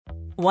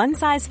One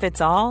size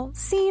fits all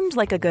seemed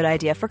like a good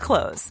idea for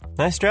clothes.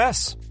 Nice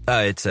dress.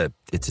 It's a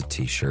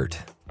t-shirt.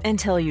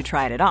 Until you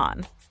tried it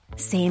on.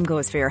 Same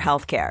goes for your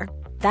healthcare.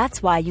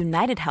 That's why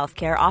United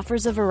Healthcare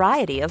offers a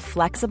variety of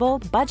flexible,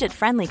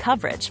 budget-friendly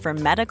coverage for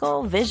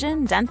medical,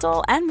 vision,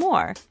 dental, and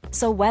more.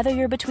 So whether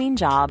you're between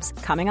jobs,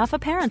 coming off a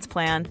parent's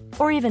plan,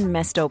 or even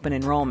missed open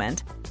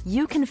enrollment,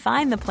 you can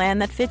find the plan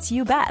that fits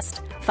you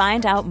best.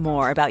 Find out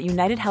more about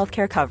United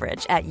Healthcare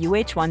coverage at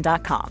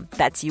uh1.com.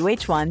 That's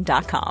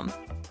uh1.com.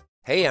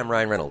 Hey, I'm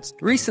Ryan Reynolds.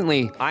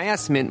 Recently, I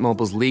asked Mint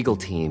Mobile's legal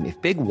team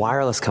if big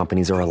wireless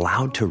companies are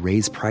allowed to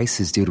raise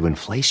prices due to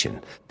inflation.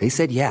 They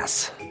said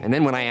yes. And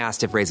then when I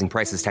asked if raising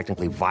prices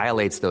technically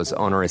violates those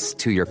onerous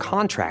two-year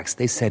contracts,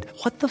 they said,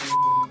 "What the f***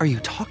 are you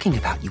talking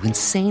about, you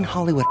insane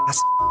Hollywood ass?"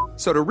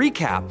 So to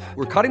recap,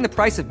 we're cutting the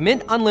price of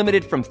Mint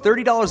Unlimited from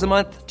 $30 a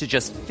month to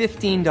just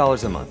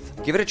 $15 a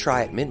month. Give it a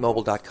try at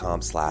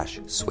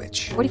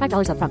mintmobile.com/switch.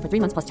 $45 up front for 3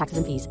 months plus taxes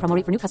and fees. Promo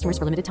rate for new customers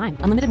for limited time.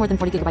 Unlimited more than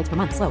 40 gigabytes per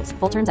month. Slows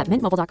full terms at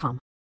mintmobile.com.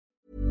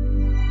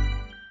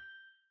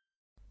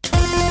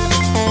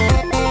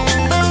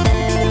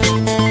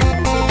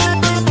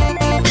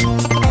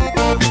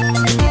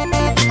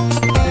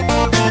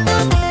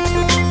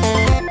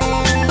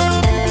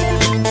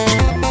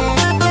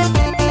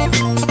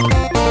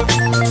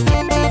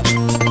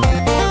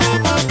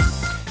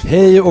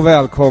 Hej och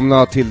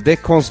välkomna till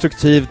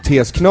dekonstruktiv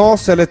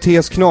tesknas eller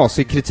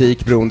tesknasig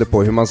kritik beroende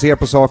på hur man ser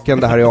på saken.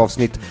 Det här är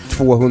avsnitt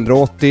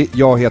 280.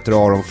 Jag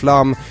heter Aron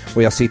Flam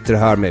och jag sitter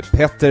här med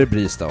Petter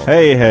Bristav.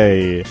 Hej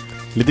hej!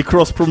 Lite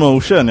cross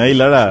promotion, jag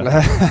gillar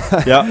det.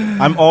 Ja,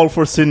 I'm all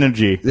for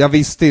synergy. Jag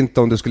visste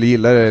inte om du skulle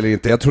gilla det eller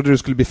inte. Jag trodde du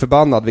skulle bli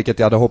förbannad, vilket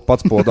jag hade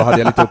hoppats på. Då hade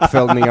jag lite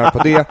uppföljningar på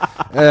det.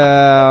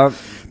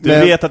 Du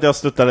vet att jag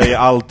stöttar dig i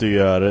allt du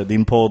gör.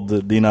 Din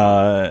podd,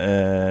 dina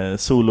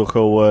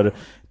soloshower,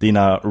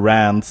 dina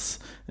rants,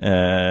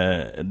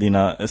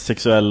 dina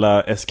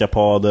sexuella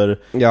eskapader,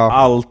 ja.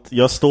 Allt.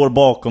 Jag står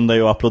bakom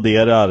dig och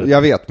applåderar.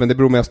 Jag vet, men det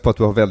beror mest på att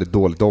du har väldigt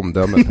dåligt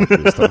omdöme.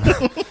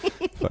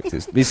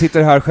 Faktiskt. Vi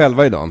sitter här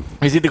själva idag.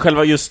 Vi sitter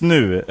själva just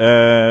nu.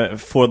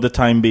 For the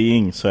time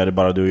being så är det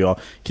bara du och jag.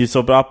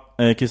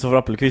 Kristoffer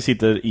Appelqvist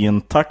sitter i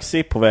en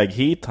taxi på väg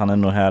hit. Han är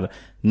nog här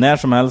när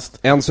som helst.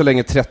 Än så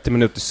länge 30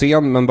 minuter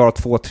sen, men bara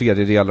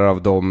 2/3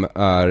 av dem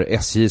är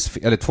SJs,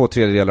 eller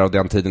 2/3 av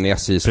den tiden är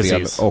SJs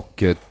Precis. fel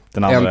och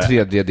den andra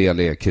 1/3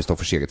 är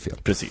Kristoffers eget fel.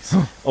 Precis.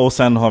 Och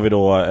sen har vi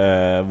då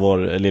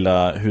vår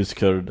lilla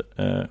huskurd,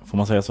 får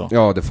man säga så?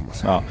 Ja, det får man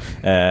säga.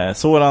 Ja.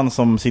 Soran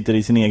som sitter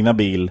i sin egna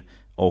bil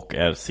och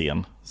är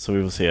sen. Så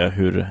vi får se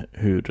hur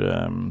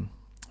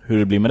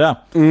det blir med det.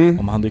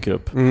 Om han dyker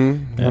upp.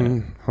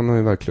 Han har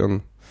ju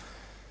verkligen...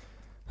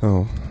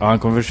 Ja, han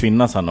kommer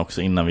försvinna sen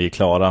också innan vi är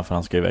klara, för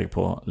han ska iväg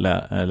på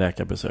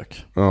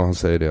läkarbesök. Ja, han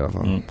säger det i alla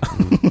fall.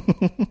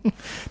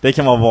 Det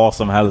kan vara vad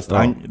som helst.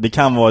 Ja. Det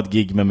kan vara ett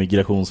gig med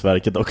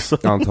Migrationsverket också.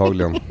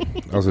 Antagligen.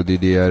 Alltså det är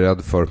det jag är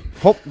rädd för.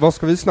 Hopp, vad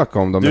ska vi snacka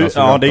om då? Det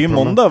är ju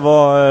måndag.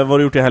 Vad har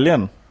du gjort i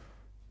helgen?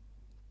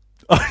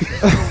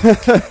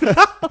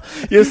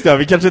 Just det,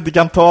 vi kanske inte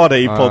kan ta det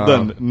i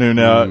podden nu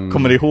när jag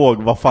kommer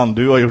ihåg vad fan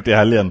du har gjort i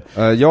helgen.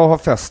 Jag har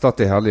festat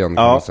i helgen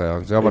kan man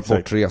säga. Så jag har varit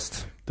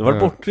bortrest. Du var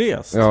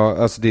bortrest? Ja,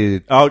 alltså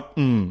det... Ja,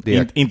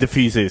 inte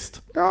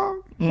fysiskt. Ja.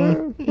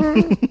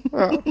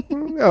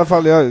 I alla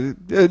fall,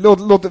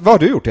 vad har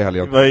du gjort i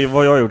helgen? Vad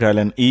jag har gjort i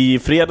helgen? I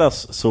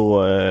fredags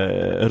så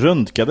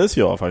röntgades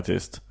jag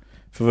faktiskt.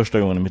 För första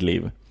gången i mitt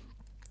liv.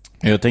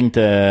 Jag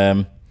tänkte,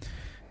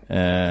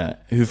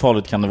 hur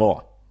farligt kan det vara?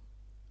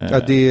 Ja,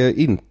 det är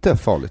inte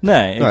farligt.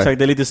 Nej, exakt,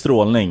 det är lite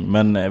strålning.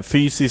 Men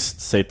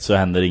fysiskt sett så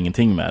händer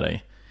ingenting med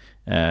dig.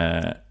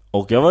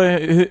 Och jag var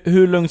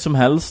hur lugnt som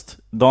helst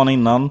dagen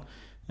innan.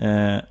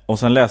 Och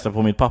sen läste jag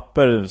på mitt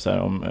papper så här,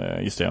 om,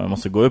 just det, jag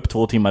måste gå upp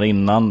 2 timmar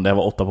innan. Det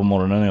var 8 på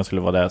morgonen när jag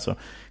skulle vara där. Så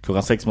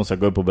klockan 6 måste jag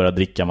gå upp och börja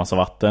dricka massa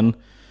vatten.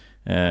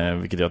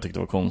 Vilket jag tyckte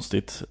var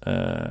konstigt.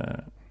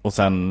 Och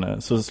sen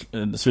så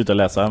slutade jag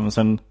läsa. Men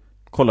sen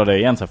kollade jag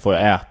igen så här, får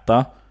jag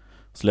äta?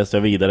 Så läste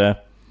jag vidare.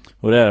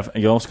 Och det är,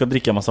 jag ska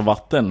dricka massa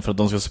vatten för att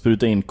de ska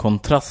spruta in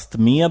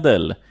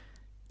kontrastmedel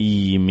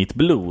i mitt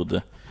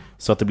blod.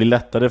 Så att det blir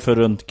lättare för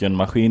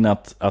röntgenmaskin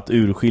att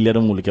urskilja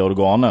de olika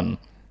organen.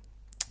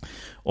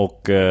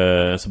 Och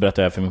så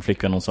berättade jag för min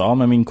flickvän. Hon sa,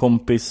 men min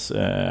kompis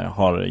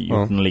har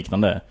gjort något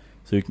liknande.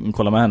 Så vi kan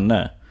kolla med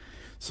henne.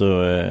 Så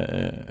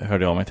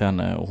hörde jag mig till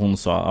henne. Och hon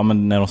sa,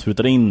 men när de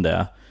sprutade in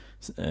det,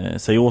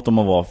 säg åt dem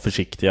att vara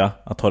försiktiga,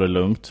 att ta det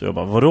lugnt. Så jag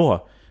bara,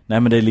 vadå? Nej,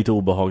 men det är lite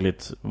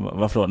obehagligt.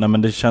 Varför? Nej,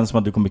 men det känns som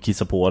att du kommer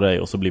kissa på dig.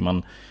 Och så blir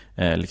man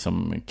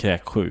liksom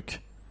kräksjuk.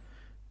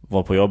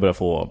 Varpå jag börjar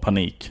få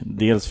panik.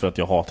 Dels för att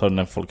jag hatar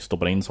när folk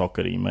stoppar in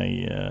saker i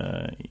mig.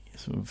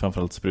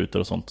 Framförallt sprutor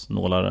och sånt.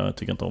 Nålar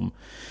tycker jag inte om.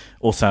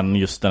 Och sen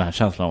just den här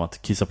känslan av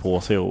att kissa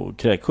på sig. Och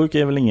kräksjuk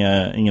är väl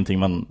ingenting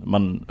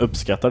man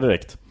uppskattar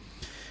direkt.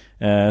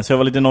 Så jag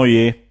var lite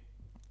nojig.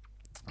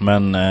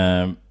 Men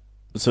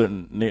så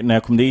när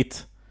jag kom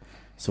dit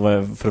så var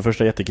jag för det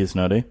första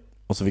jättekissnödig.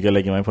 Och så fick jag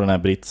lägga mig på den här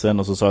britsen.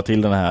 Och så sa jag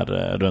till den här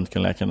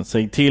röntgenläkaren,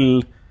 säg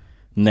till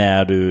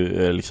när du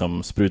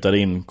liksom sprutar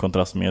in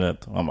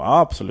kontrastmedlet. Och han bara,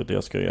 absolut,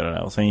 jag ska göra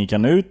det. Och sen gick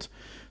han ut,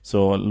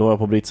 så låg jag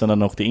på britsen,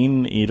 den åkte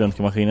in i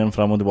röntgenmaskinen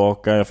fram och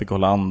tillbaka. Jag fick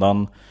hålla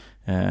andan.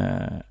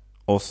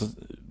 Och så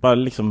bara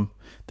liksom,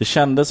 det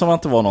kändes som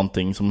att det var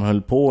någonting som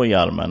höll på i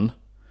armen,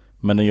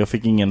 men jag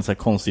fick ingen så här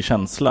konstig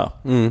känsla.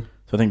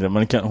 Så jag tänkte,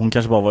 men hon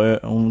kanske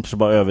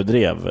bara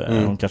överdrev.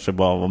 Hon kanske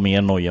bara var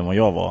mer nöjd än vad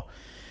jag var.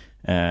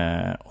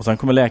 Och sen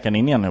kommer läkaren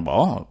in igen och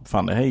bara,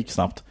 fan, det här gick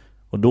snabbt.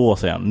 Och då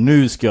säger han,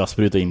 nu ska jag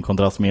spruta in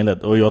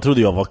kontrastmedlet. Och jag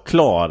trodde jag var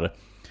klar.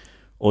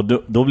 Och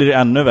då blir det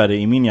ännu värre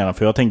i min hjärna,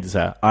 för jag tänkte så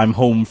här, I'm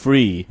home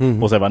free.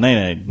 Och så bara,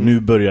 nej, nu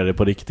börjar det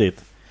på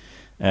riktigt.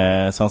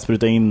 Så han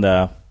sprutade in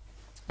det,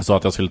 sa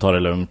att jag skulle ta det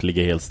lugnt,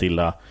 ligga helt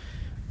stilla.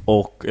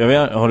 Och jag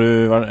vet, har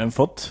du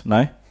fått?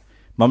 Nej.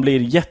 Man blir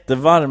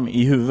jättevarm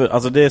i huvudet.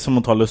 Alltså det är som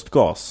att ta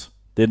lustgas.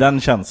 Det är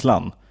den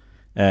känslan.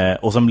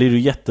 Och sen blir du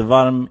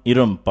jättevarm i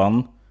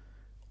rumpan.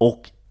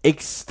 Och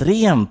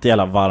extremt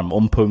jävla varm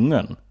om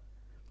pungen.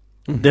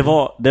 Det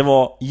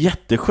var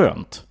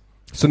jätteskönt.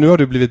 Så nu har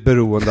du blivit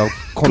beroende av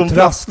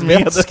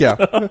kontrastvätska.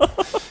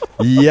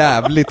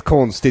 Jävligt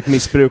konstigt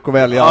missbruk att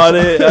välja. Ja,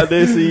 det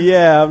är så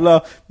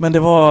jävla... Men det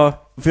var...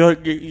 För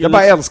jag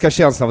bara älskar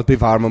känslan av att bli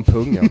varm om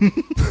pungen.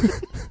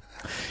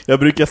 Jag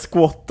brukar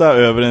skåtta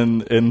över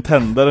en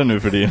tändare nu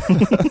för det.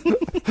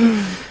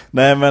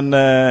 Nej, men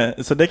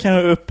så det kan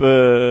jag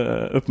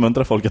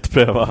uppmuntra folk att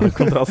pröva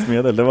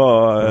kontrastmedel. Det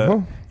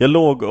var jag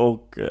låg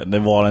och det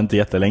var inte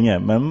jättelänge,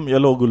 men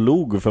jag låg och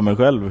log för mig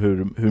själv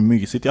hur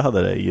mysigt jag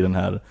hade det i den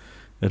här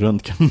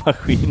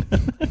röntgenmaskinen.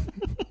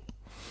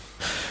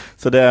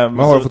 Så det,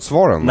 men har du fått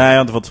svaren? Nej, jag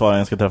har inte fått svaren.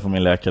 Jag ska träffa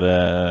min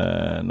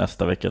läkare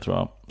nästa vecka, tror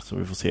jag. Så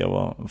vi får se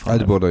vad fan. Nej,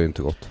 det borde ju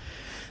inte gått.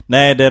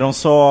 Nej, det de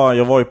sa,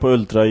 jag var ju på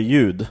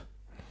ultraljud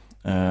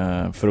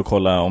för att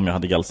kolla om jag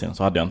hade gallsten,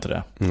 så hade jag inte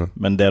det.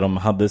 Men det de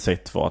hade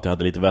sett var att jag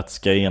hade lite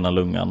vätska i ena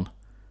lungan.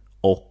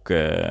 Och,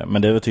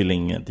 men det var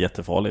tydligen inget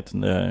jättefarligt.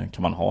 Det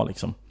kan man ha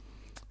liksom.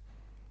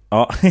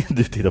 Ja,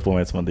 du tittar på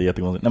mig som att det är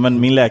jättekonstigt. Nej, men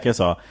min läkare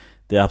sa,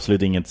 det är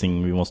absolut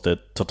ingenting vi måste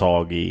ta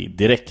tag i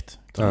direkt.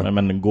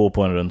 Men gå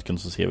på en röntgen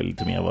så ser vi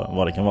lite mer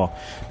vad det kan vara.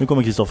 Nu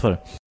kommer Kristoffer.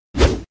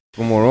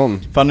 God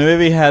morgon. Fan, nu är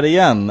vi här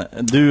igen.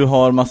 Du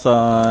har massa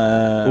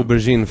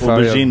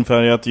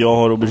auberginefärgat. Jag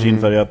har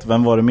auberginefärgat.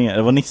 Vem var det mer?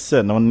 Det var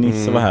Nisse. När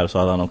Nisse var här så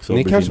hade han också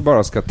Ni kanske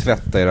bara ska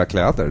tvätta era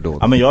kläder då?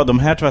 Ja, men de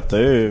här tvättar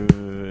ju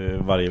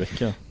varje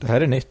vecka. Det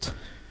här är nytt.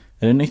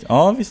 Är det nytt?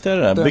 Ja, visst är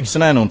det.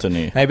 Byxorna är nog inte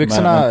ny. Nej,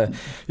 byxorna...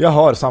 Jag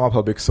har samma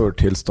par byxor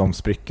tills de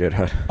spricker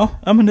här.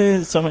 Ja, men det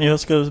är samma. Jag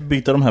ska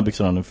byta de här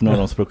byxorna nu, för nu har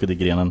de spruckit i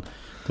grenen.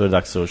 Då är det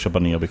dags att köpa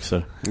nya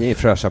byxor. Ni är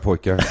fräscha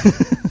pojkar,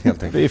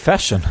 helt enkelt. Det är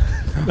fashion.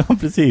 Ja,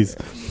 precis.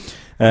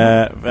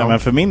 Men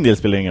för min del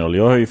spelar det ingen roll.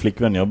 Jag har ju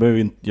flickvän.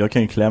 Jag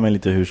kan ju klä mig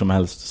lite hur som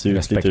helst. Se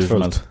ut lite hur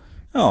som helst.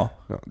 Ja,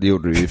 det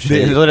gjorde du ju för sig.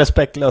 Det är så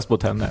respektlöst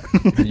mot henne.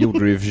 Det gjorde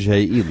du ju för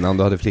sig innan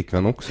du hade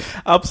flickvän också.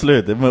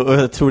 Absolut, och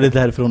jag tror det är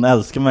därför hon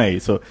älskar mig.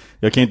 Så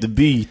jag kan ju inte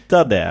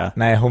byta det.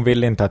 Nej, hon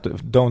vill inte att...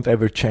 Don't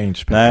ever change,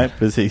 Peter. Nej,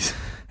 precis.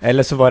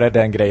 Eller så var det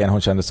den grejen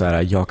hon kände så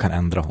här: jag kan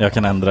ändra honom. Jag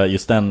kan ändra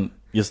just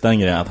den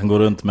grejen. Att han går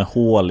runt med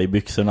hål i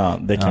byxorna.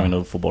 Det kan vi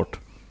nog få bort.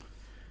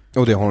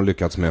 Och det har hon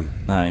lyckats med?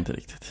 Nej, inte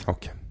riktigt.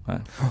 Okej.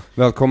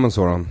 Välkommen,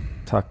 Soran.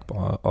 Tack,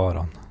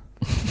 Aron.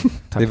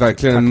 Tack, det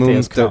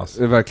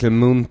är verkligen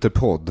munter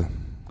podd.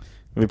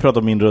 Vi pratade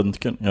om min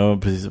röntgen.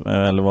 Jag precis,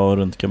 eller var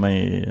röntgen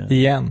mig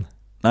igen.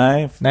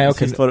 Nej,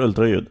 sist var det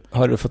ultraljud.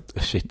 Har du fått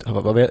shit?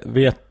 Vad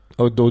vet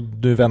och då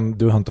du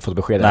har inte fått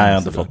besked? Nej, jag har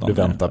inte fått något. Du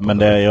väntar på men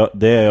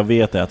det jag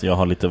vet är att jag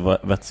har lite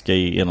vätska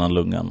i ena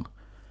lungan.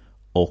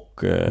 Och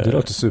det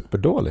låter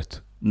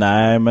superdåligt.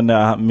 Nej, men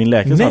min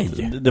läkare sa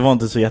att det var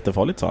inte så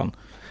jättefarligt, sa han.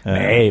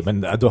 Nej,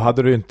 men då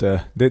hade du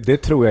inte... Det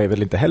tror jag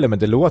väl inte heller, men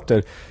det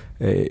låter...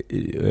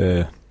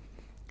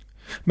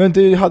 Men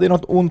du hade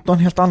något ont någon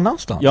helt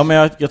annanstans. Ja,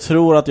 men jag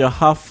tror att jag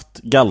har haft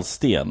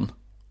gallsten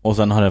och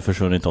sen har det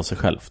försvunnit av sig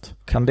självt.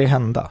 Kan det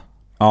hända?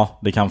 Ja,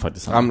 det kan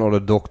faktiskt hända. I'm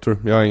not a doctor,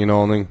 jag har ingen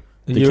aning.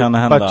 Det kan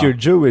hända. But you're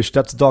Jewish,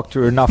 that's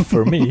doctor enough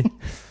for me.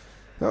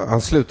 Ja,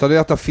 han slutade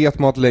äta fet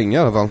mat länge i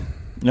alla fall.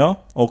 Ja,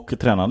 och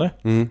tränade.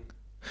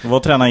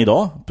 Vad tränar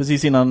idag?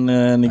 Precis innan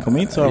ni kom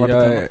hit så har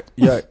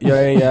jag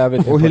är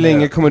jävligt. Och hur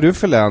länge kommer du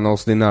förläna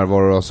oss din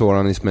närvaro av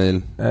Soran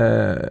Ismail?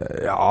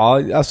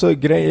 Ja, alltså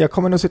jag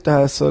kommer nog sitta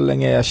här så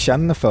länge jag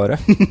känner för det.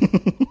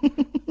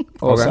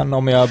 Och sen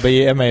om jag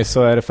beger mig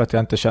så är det för att jag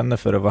inte känner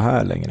för att vara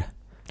här längre.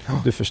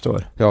 Du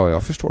förstår. Ja,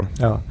 jag förstår.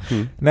 Ja.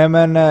 Nej,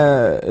 men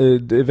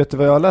vet du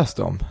vad jag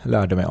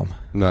lärde mig om?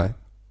 Nej.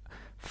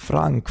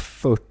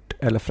 Frankfurt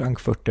eller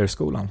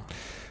Frankfurterskolan.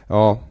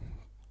 Ja.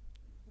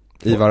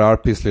 Ivar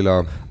Arpis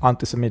lilla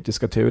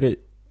antisemitiska teori.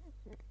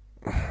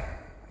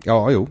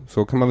 Ja, jo,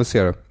 så kan man väl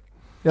se det.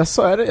 Jag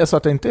sa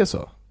att det inte är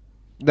så.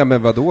 Nej,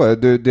 men vadå?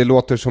 Det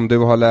låter som du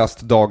har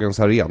läst Dagens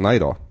Arena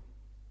idag.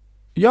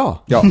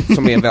 Ja,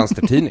 som är en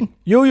vänstertidning.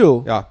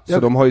 Jo. Ja, så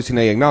de har ju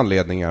sina egna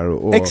anledningar.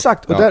 Och,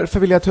 exakt, och därför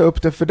vill jag ta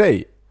upp det för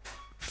dig.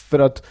 För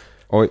att...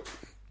 Oj.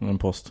 En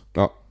post.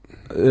 Ja.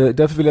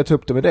 Därför vill jag ta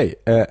upp det med dig.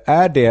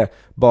 Är det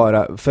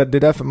bara... För det är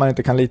därför man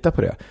inte kan lita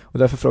på det. Och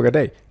därför frågar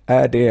dig.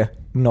 Är det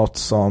något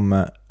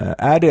som,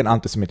 är det en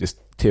antisemitisk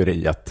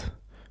teori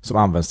som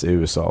används i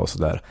USA och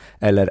sådär,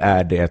 eller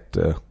är det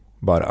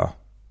bara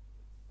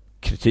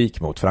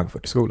kritik mot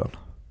Frankfurtskolan?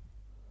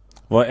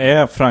 Vad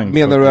är Frankfurt?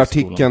 Menar du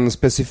artikeln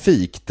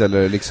specifikt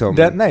eller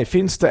liksom? Nej,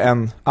 finns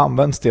det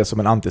används det som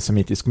en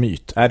antisemitisk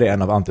myt? Är det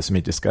en av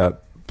antisemitiska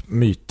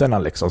myterna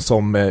liksom,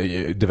 som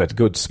du vet,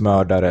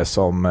 gudsmördare,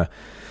 som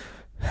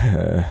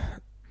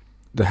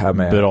det här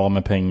med bra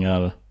med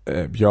pengar?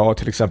 Ja,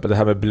 till exempel det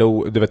här med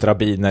blod, du vet,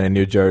 rabbiner i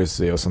New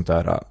Jersey och sånt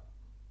där.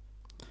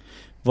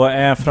 Vad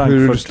är Frankfurt?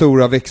 Hur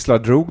stora växlar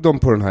drog de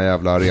på den här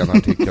jävla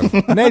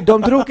arenaartikeln? Nej,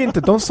 de drog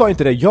inte, de sa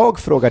inte det. Jag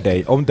frågar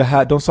dig om det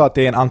här, de sa att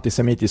det är en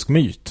antisemitisk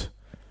myt.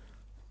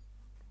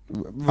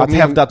 Att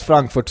hävda att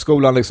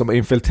Frankfurtskolan liksom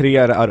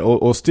infiltrerar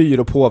och styr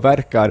och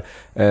påverkar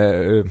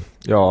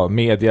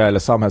media eller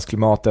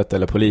samhällsklimatet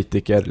eller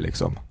politiker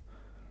liksom.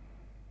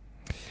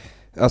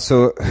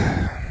 Alltså,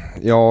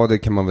 ja, det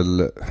kan man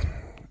väl...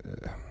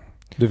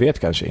 Du vet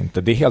kanske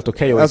inte. Det är helt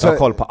okej att inte ha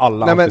koll på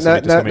alla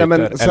antisemitiska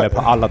myter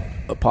eller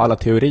på alla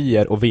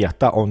teorier och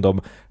veta om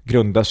de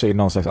grundar sig i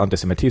någon slags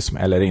antisemitism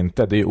eller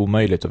inte. Det är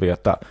omöjligt att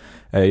veta.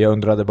 Jag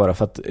undrade bara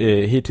för att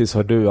hittills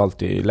har du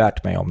alltid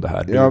lärt mig om det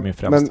här. Du är min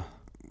främsta. Men,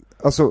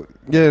 alltså,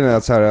 grejen är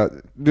att så här,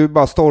 du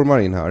bara stormar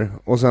in här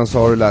och sen så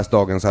har du läst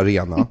Dagens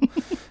Arena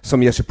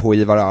som ger sig på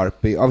Ivar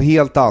Arpi av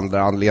helt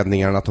andra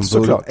anledningar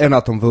än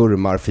att de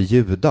vurmar för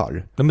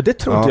judar. Ja, men det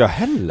tror inte jag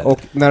heller. Och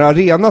när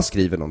Arena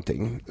skriver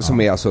någonting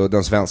som är alltså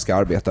den svenska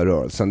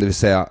arbetarrörelsen, det vill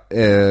säga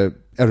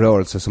en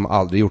rörelse som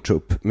aldrig gjorts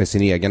upp med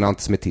sin egen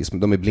antisemitism.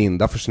 De är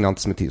blinda för sin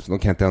antisemitism. De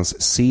kan inte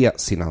ens se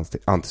sin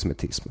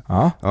antisemitism.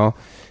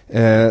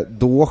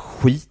 Då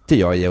skiter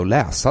jag i att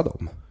läsa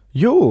dem.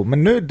 Jo,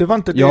 men nu, det var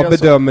inte det jag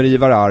bedömer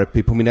Ivar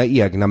Arpi på mina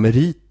egna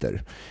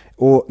meriter.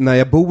 Och när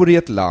jag bor i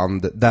ett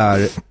land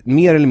där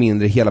mer eller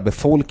mindre hela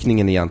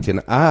befolkningen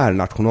egentligen är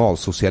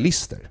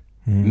nationalsocialister,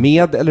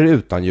 med eller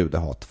utan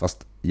judehat,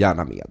 fast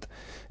gärna med,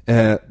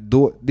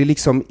 då det är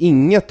liksom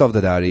inget av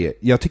det där är,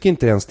 jag tycker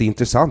inte ens det är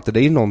intressant. Det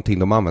är någonting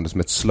de använder som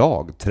ett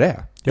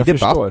slagträ i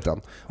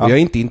debatten. Och jag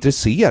är inte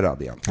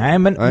intresserad igen. Nej,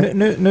 men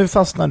nu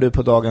fastnar du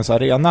på Dagens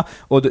Arena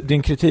och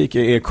din kritik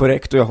är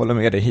korrekt och jag håller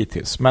med dig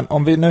hittills. Men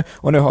om vi nu,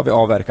 och nu har vi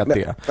avverkat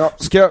det.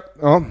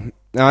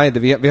 Nej,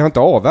 vi har inte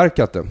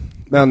avverkat det.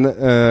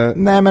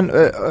 Men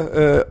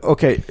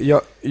okej,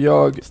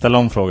 jag ställ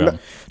om frågan.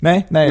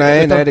 Nej,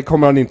 det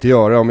kommer han inte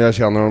göra om jag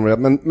känner honom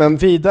rätt. Men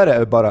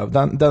vidare bara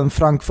den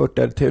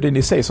Frankfurter-teorin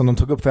i sig som de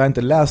tog upp, för jag har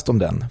inte läst om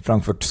den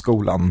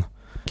Frankfurtskolan.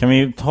 Kan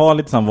vi ta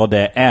lite vad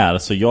det är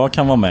så jag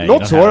kan vara med?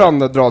 Låt Soran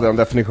dra den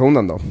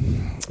definitionen då.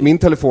 Min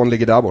telefon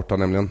ligger där borta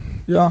nämligen.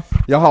 Ja.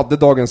 Jag hade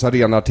Dagens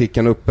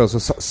Arena-artikeln uppe och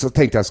så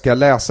tänkte jag, ska jag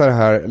läsa det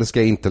här eller ska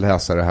jag inte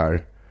läsa det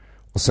här?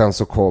 Och sen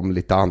så kom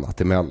lite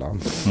annat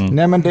emellan.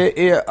 Nej, men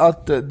det är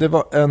att det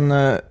var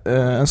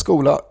en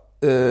skola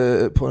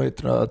på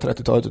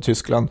 1930-talet i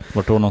Tyskland.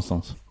 Vart då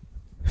någonstans?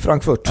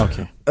 Frankfurt.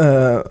 Okay.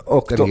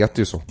 Och den heter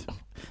ju så.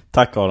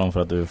 Tack Aron för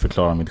att du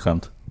förklarar mitt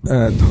skämt.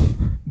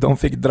 De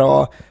fick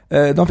dra.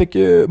 De fick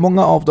ju,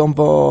 många av dem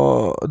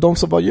var de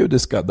som var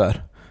judiska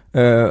där.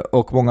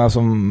 Och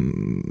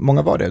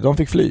många var det. De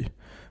fick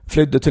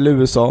flydde till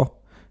USA.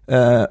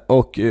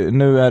 Och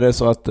nu är det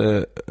så att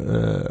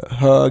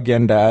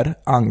högern där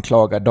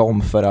anklagar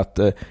dem för att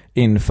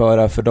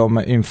för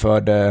de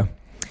införde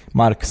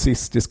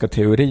marxistiska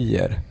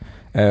teorier.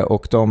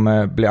 Och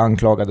de blir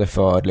anklagade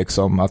för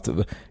liksom att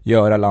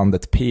göra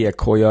landet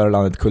PK, göra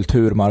landet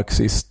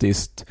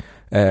kulturmarxistiskt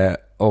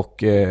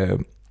och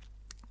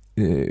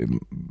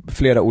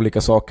flera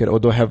olika saker.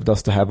 Och då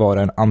hävdas det här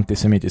vara en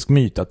antisemitisk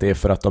myt, att det är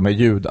för att de är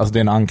jud. Alltså det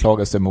är en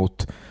anklagelse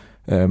mot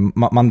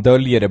man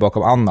döljer det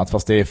bakom annat,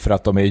 fast det är för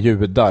att de är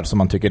judar som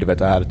man tycker, du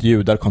vet, är att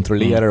judar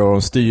kontrollerar och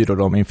de styr och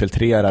de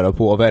infiltrerar och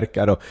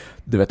påverkar och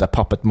du vet,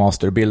 puppet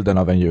master-bilden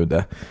av en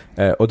jude.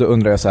 Och då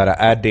undrar jag så här,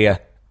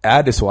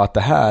 är det så att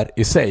det här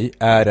i sig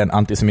är en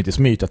antisemitisk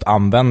myt att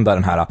använda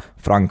den här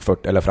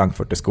Frankfurt eller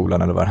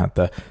Frankfurtskolan eller vad det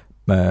hette,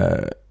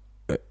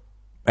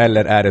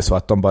 eller är det så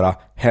att de bara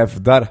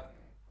hävdar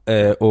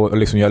och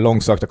liksom gör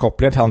långsökta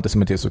kopplingar till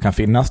antisemitism som kan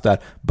finnas där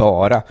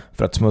bara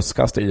för att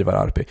smutskasta Ivar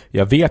Arpi?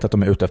 Jag vet att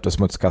de är ute efter att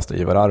smutskasta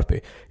Ivar Arpi.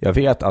 Jag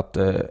vet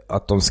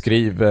att de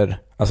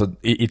skriver, alltså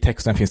i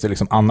texten finns det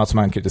liksom annat som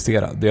man kan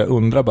kritisera. Det jag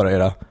undrar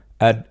bara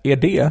är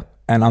det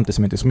en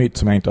antisemitisk myt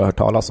som jag inte har hört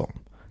talas om?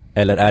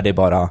 Eller är det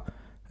bara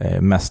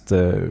mest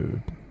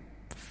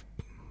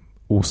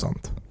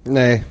osant?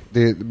 Nej,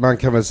 man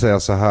kan väl säga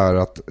så här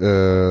att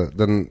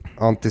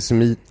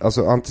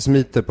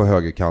antisemiter på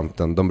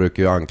högerkanten, de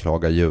brukar ju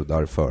anklaga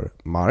judar för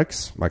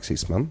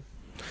marxismen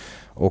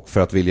och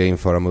för att vilja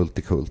införa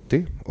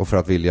multikulti och för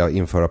att vilja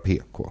införa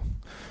PK.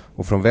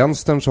 Och från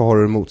vänstern så har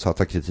du den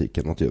motsatta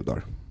kritiken mot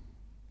judar.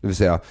 Det vill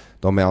säga,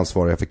 de är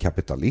ansvariga för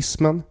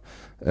kapitalismen.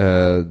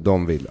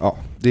 De vill,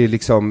 det är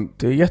liksom...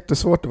 Det är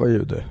jättesvårt att vara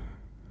jude.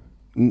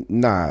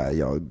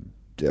 Nej,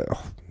 det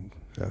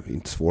är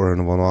inte svårare än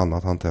att vara något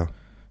annat, antar jag.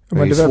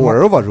 Det är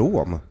svårare att vara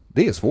rom.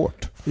 Det är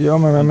svårt. Ja,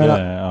 men jag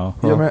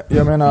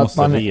menar att måste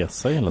man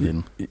resa hela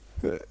tiden.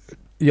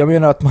 Jag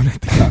menar att man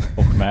inte kan.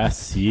 Och med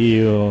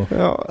SJ och...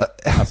 Ja.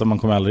 Alltså man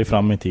kommer aldrig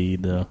fram i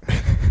tid. Och...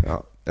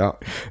 Ja.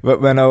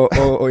 Men,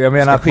 och jag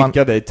menar jag ska att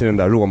skicka dig till den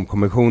där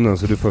Romkommissionen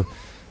så du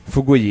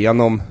får gå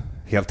igenom,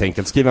 helt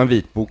enkelt skriva en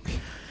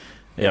vitbok.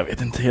 Jag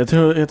vet inte, jag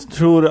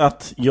tror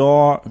att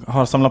jag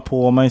har samlat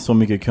på mig så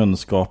mycket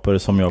kunskaper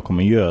som jag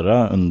kommer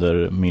göra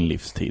under min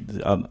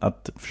livstid.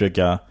 Att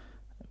försöka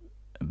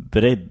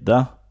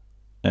bredda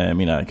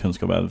mina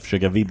kunskaper, att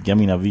försöka vidga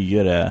mina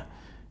vyer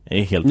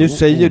är helt... Nu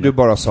säger du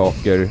bara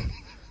saker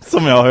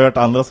som jag har hört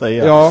andra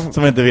säga,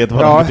 som jag inte vet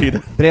vad det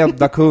betyder.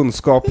 Bredda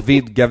kunskap,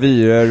 vidga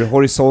vyer,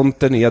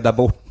 horisonten är där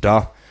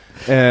borta.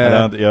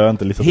 Jag har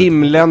inte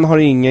himlen har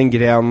ingen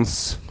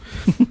gräns.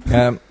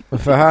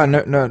 För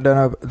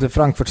här,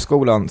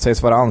 Frankfurtskolan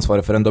sägs vara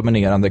ansvarig för en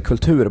dominerande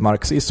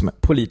kulturmarxism,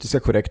 politiska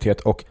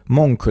korrekthet och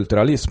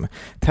mångkulturalism.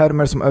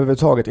 Termer som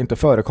överhuvudtaget inte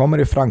förekommer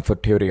i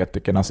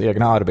Frankfurt-teoretikernas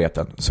egna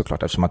arbeten.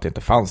 Såklart eftersom att det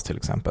inte fanns till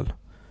exempel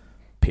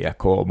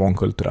PK och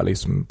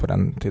mångkulturalism på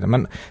den tiden.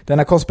 Men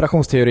denna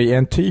konspirationsteori är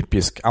en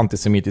typisk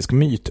antisemitisk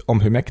myt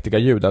om hur mäktiga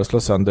judar slår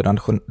sönder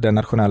den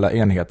nationella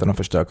enheten och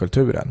förstör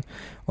kulturen.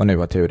 Och nu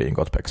har teorin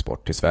gått på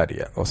export till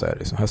Sverige. Och så är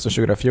det så. Hösten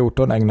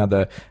 2014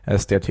 ägnade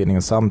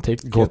ST-tidningen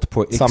gått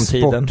på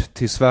export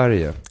till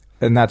Sverige.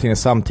 Den här tidningen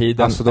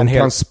Samtiden. Alltså de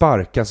kan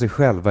sparka sig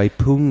själva i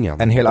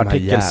pungen. En hel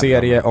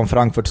artikelserie om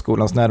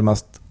Frankfurtskolans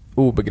närmast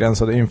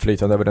obegränsade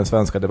inflytande över den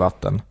svenska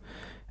debatten.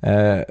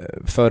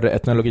 För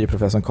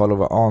etnologiprofessorn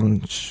Karl-Ove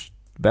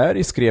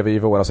Arnsberg skrev i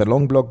våras en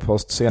lång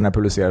bloggpost senare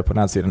publicerad på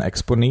nätsidan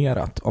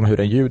Exponerat om hur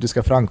den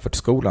judiska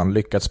Frankfurtskolan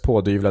lyckats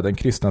pådyvla den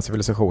kristna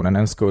civilisationen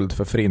en skuld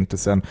för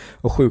förintelsen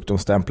och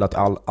sjukdomsstämplat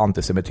all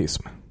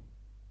antisemitism.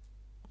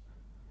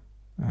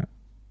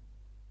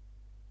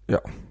 Ja.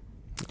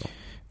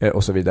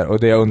 Och så vidare. Och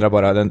det jag undrar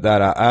bara,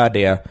 är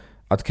det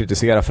att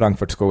kritisera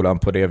Frankfurtskolan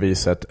på det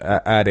viset,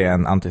 är det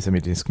en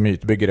antisemitisk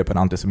myt? Bygger det på en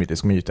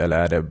antisemitisk myt eller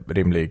är det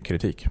rimlig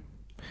kritik?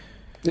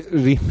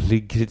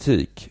 Rimlig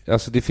kritik.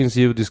 Alltså det finns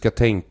judiska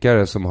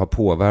tänkare som har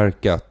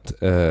påverkat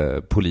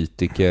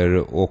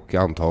politiker och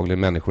antagligen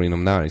människor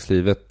inom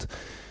näringslivet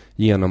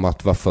genom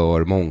att vara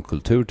för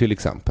mångkultur till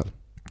exempel.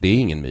 Det är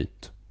ingen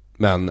myt.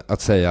 Men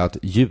att säga att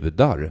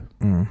judar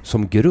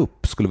som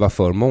grupp skulle vara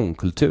för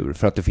mångkultur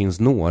för att det finns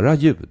några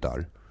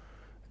judar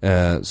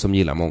som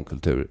gillar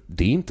mångkultur,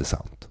 det är inte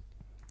sant.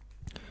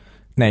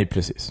 Nej,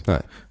 precis.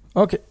 Nej.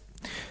 Okej.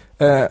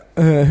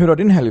 Hur har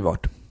din helg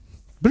varit?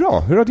 Bra,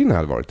 hur har din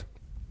helg varit?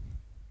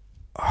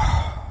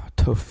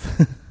 Tuff.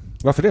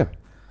 Varför det?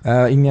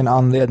 Ingen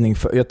anledning.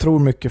 Jag tror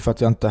mycket för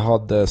att jag inte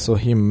hade så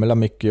himla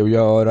mycket att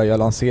göra. Jag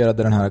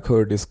lanserade den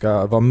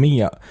här var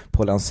med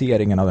på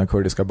lanseringen av den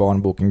kurdiska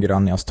barnboken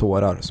Grannias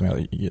tårar som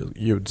jag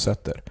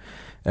ljudsätter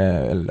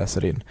eller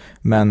läser in.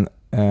 Men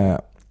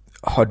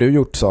har du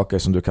gjort saker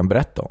som du kan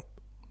berätta om?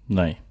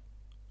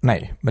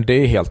 Nej, men det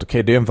är helt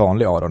okej. Det är en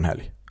vanlig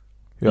Aron-helg.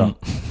 Ja.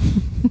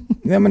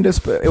 Nej, men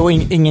och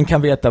ingen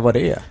kan veta vad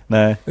det är.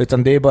 Nej.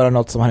 Utan det är bara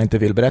något som han inte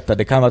vill berätta.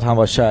 Det kan vara att han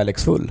var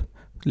kärleksfull,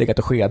 legat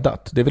och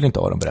skedat. Det vill inte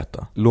Aron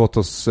berätta. Låt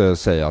oss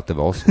säga att det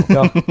var så.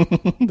 Ja.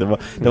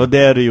 det var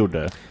det du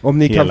gjorde. Om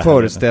ni kan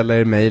föreställa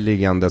er mig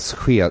liggandes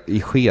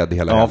i sked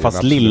hela helgen. Ja, fast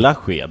absolut. Lilla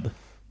sked.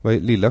 Vad är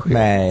lilla sked?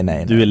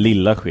 Nej. Du är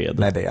lilla sked.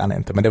 Nej, det är han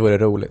inte. Men det vore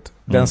roligt.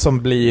 Den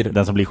som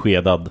blir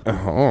skedad.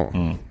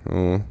 Jaha.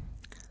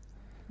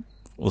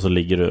 Och så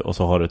ligger du och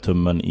så har du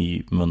tummen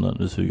i munnen.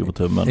 Du suger på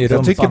tummen.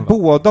 Jag tycker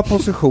båda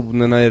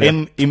positionerna är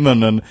en i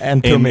munnen,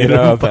 en tumme i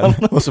röven.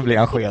 Och så blir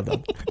han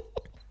skedad.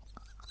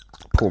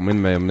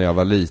 Påminn mig om när jag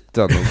var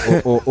liten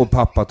och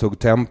pappa tog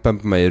tempen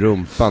på mig i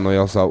rumpan och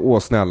jag sa, åh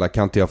snälla,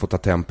 kan inte jag få ta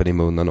tempen i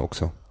munnen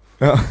också?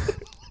 Ja.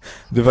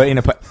 Du var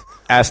inne på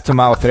ass to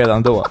mouth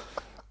redan då.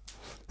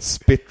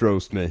 Spit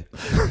roast mig.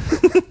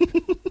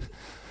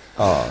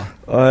 Ja.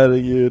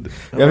 Herregud.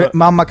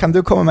 Mamma, kan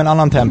du komma med en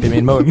annan temp i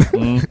min mun?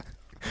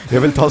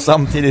 Jag vill ta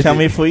samtidigt. Kan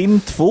vi få in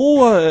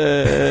 2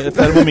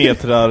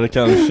 termometrar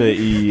kanske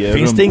i Finns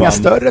rumpan? Det inga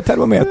större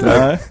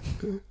termometrar? Nej.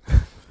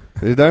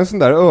 Det där är en sån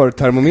där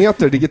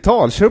örtermometer,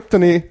 digital. Köp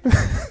den i...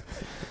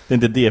 Det är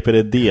inte DP, det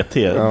är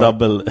DT. Ja.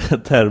 Double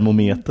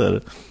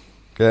termometer.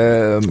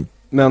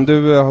 Men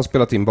du har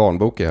spelat in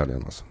barnbok i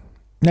helgen alltså?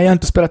 Nej, jag har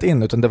inte spelat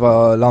in, utan det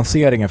var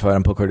lanseringen för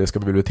den på Kurdiska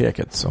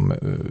biblioteket som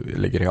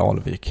ligger i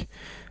Alvik.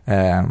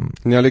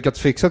 Ni har lyckats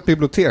fixa ett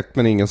bibliotek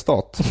men ingen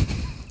stat.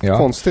 Ja.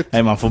 Konstigt.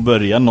 Nej, man får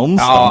börja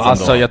någonstans. Ja,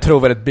 alltså jag tror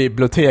väl ett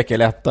bibliotek är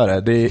lättare.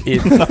 Det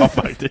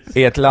är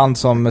i ett land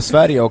som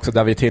Sverige också,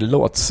 där vi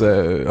tillåts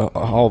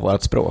ha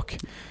vårt språk.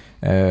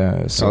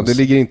 Så det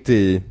ligger inte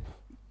i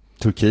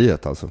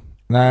Turkiet alltså?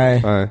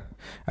 Nej,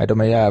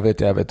 de är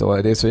jävligt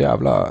och det är så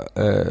jävla...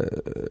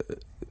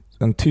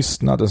 den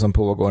tystnaden som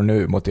pågår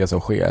nu mot det som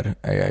sker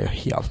är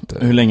helt...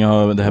 Hur länge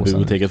har det här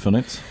biblioteket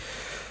funnits?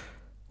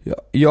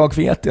 Jag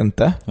vet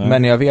inte,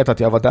 men jag vet att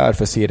jag var där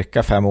för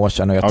cirka 5 år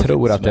sedan och jag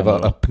tror att det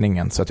var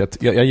öppningen, så att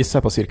jag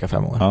gissar på cirka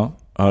 5 år. Ja.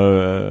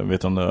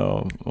 Vet du om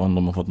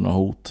de har fått några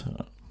hot?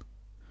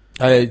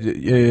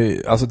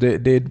 Alltså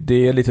det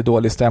är lite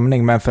dålig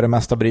stämning, men för det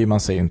mesta bryr man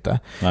sig inte.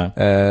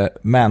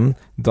 Men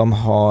de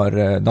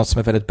har något som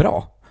är väldigt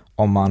bra,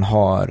 om man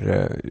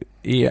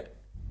är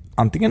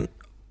antingen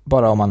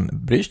bara om man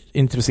blir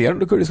intresserad av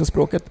det kurdiska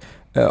språket,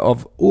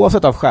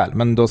 oavsett av skäl,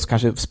 men då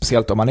kanske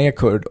speciellt om man är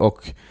kurd,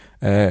 och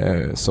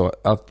så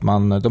att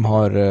de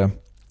har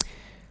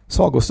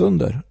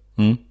sagostunder,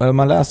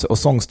 man läser, och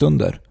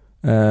sångstunder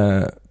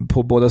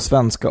på både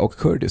svenska och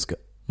kurdiska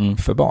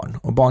för barn.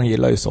 Och barn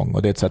gillar ju sång,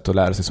 och det är ett sätt att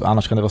lära sig, så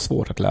annars kan det vara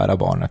svårt att lära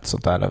barnet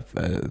sånt där,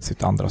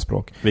 sitt andra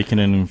språk. Vilken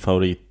är din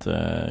favorit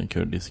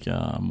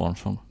kurdiska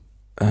barnsång?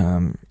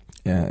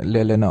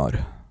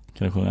 Lelenar.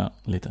 Kan du sjunga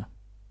lite?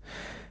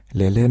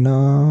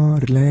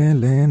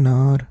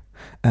 Lelenar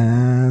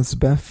az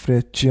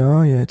befret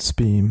jayet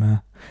spima.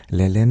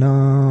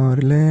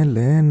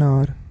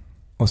 Lelenar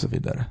och så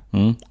vidare.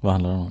 Vad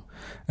handlar det om?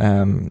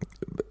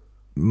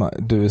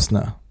 Du är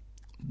snö.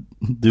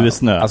 Du är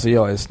snö? Alltså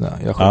jag är snö.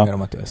 Jag sjunger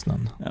om att jag är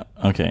snön. Ja,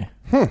 okej.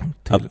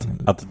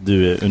 Att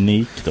du är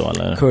unik då,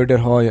 eller? Kurder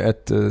har ju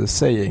ett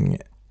saying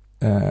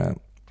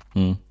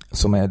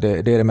som är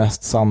det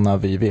mest sanna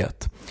vi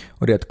vet.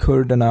 Och det är att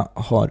kurderna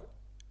har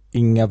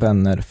inga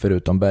vänner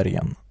förutom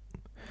bergen.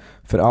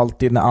 För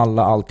alltid när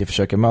alla alltid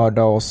försöker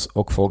mörda oss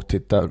och folk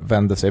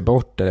vänder sig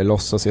bort eller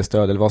låtsas ge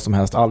stöd eller vad som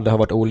helst. Det har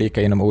varit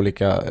olika inom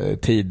olika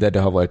tider. Det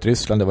har varit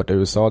Ryssland, det har varit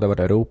USA, det har varit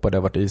Europa, det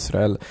har varit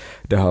Israel.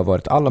 Det har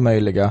varit alla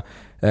möjliga.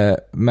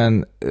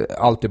 Men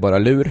alltid bara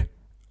lur.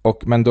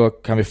 Men då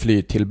kan vi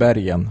fly till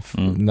bergen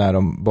när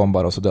de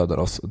bombar oss och dödar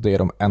oss. Det är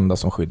de enda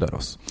som skyddar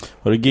oss.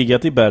 Har du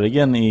giggat i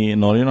Bergen i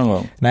Norge någon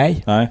gång?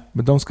 Nej.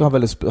 Men de ska ha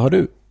väldigt... Har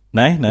du?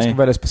 Nej. Det ska vara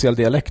väldigt speciell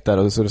dialekt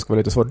där, så det ska vara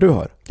lite svårt. Du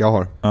har? Jag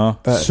har. Ja.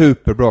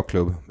 Superbra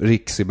klubb.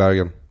 Riks i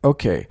Bergen.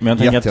 Okej. Men jag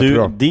tänker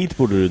att dit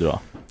borde du dra.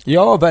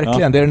 Ja,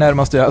 verkligen. Ja. Det är det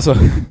närmaste. Alltså.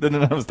 Det är det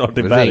närmaste till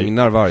Bergen. Berg. Det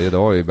regnar varje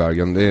dag i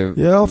Bergen. Det är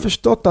jag har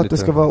förstått att det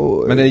ska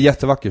vara... Men det är en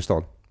jättevacker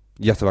stad.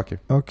 Jättevacker.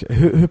 Okay.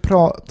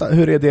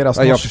 Hur är deras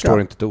norska? Jag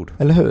förstår inte ett ord.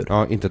 Eller hur?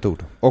 Ja, inte ett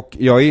ord. Och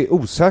jag är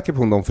osäker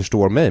på om de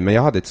förstår mig, men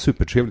jag hade ett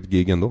supertrevligt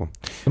gig ändå.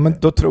 Ja, men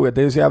då tror jag,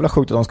 det är så jävla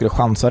sjukt att de skulle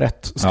chansa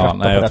rätt. Skratta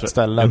på rätt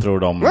ställen. Jag tror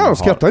de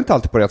skrattar inte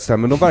alltid på rätt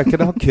ställen, men de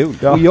verkade ha kul.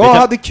 Och jag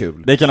hade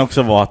kul. Det kan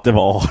också vara att det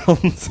var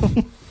Aron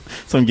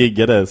som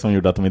giggade, som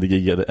gjorde att de inte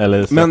giggade.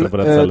 Eller skrattade på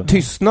rätt ställen.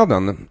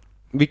 Tystnaden.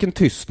 Vilken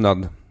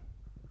tystnad?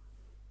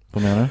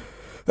 Vad menar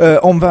du?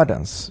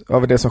 Omvärldens.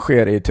 Av det som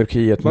sker i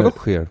Turkiet. Vad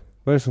sker?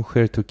 Vad är det som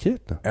sker i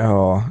Turkiet då?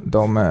 Ja,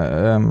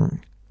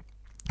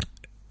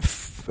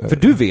 för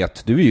du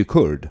vet, du är ju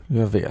kurd.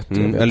 Jag vet.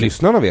 Men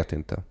lyssnarna vet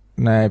inte.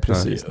 Nej,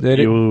 precis.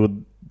 Nej. Jo,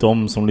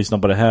 de som lyssnar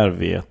på det här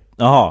vet.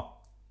 Jaha.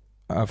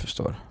 Jag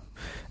förstår.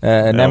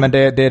 Nej, men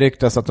det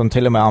ryktas att de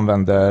till och med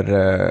använder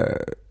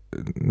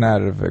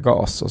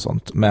nervgas och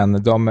sånt.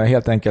 Men de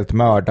helt enkelt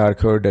mördar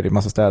kurder i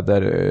massa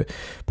städer,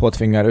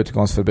 påtvingar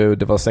utgångsförbud.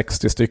 Det var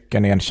 60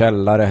 stycken i en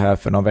källare här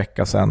för någon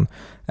vecka sedan.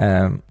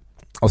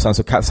 Och sen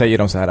så säger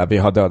de så här: vi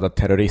har dödat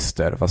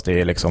terrorister, fast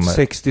det är liksom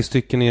 60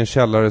 stycken i en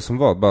källare som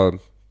bara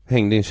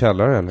hängde i en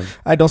källare, eller?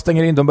 Nej, de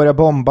stänger in, de börjar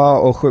bomba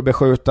och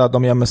beskjuta,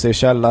 de gömmer sig i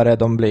källare,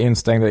 de blir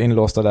instängda och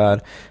inlåsta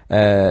där,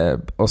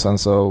 och sen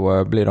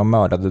så blir de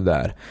mördade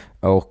där.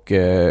 Och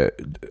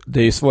det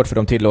är ju svårt, för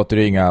de tillåter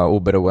ju inga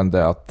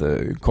oberoende att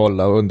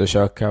kolla och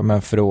undersöka,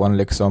 men från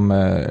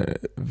liksom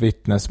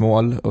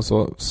vittnesmål och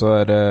så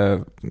är det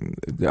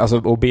alltså,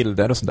 och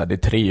bilder och sånt där,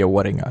 det är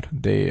 3-åringar,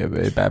 det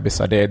är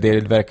bebisar,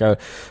 det verkar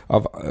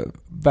av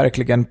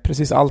verkligen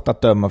precis allt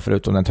att döma,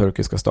 förutom den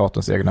turkiska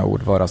statens egna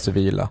ord, vara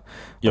civila.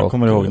 Jag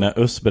kommer ihåg när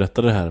Öss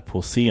berättade det här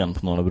på scen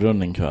på Norra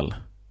Brunn en kväll.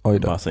 Oj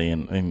då.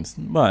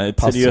 Bara ett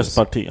seriöst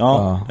parti.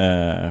 Ja.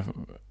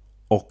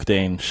 Och det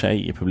är en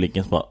tjej i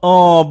publiken som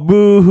bara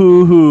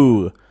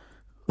boohoo.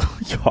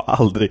 Jag har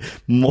aldrig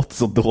mått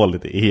så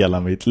dåligt i hela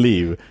mitt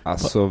liv.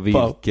 Alltså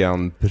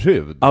vilken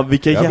brud. Ja,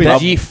 jag vill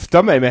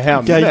gifta mig med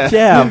henne. Vilka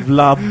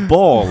jävla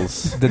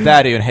balls. Det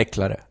där är ju en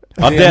häcklare.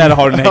 Ja, där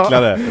har du en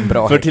häcklare.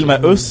 Bra för till och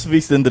med Öss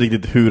visste inte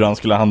riktigt hur han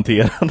skulle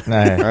hantera det.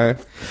 Nej.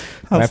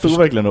 Han stod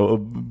verkligen och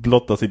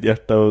blottade sitt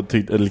hjärta och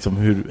tyckte liksom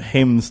hur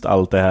hemskt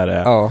allt det här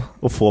är. Ja.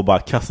 Och få bara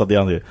kastat i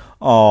ansiktet.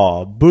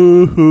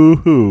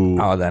 Boohoo.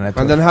 Ja,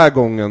 men den här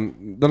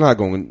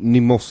gången,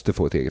 ni måste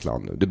få ett eget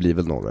land nu. Det blir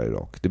väl norra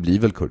Irak. Det blir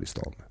väl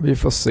Kurdistan. Vi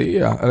får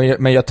se.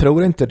 Men jag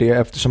tror inte det,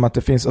 eftersom att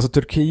det finns, alltså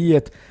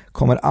Turkiet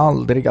kommer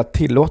aldrig att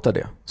tillåta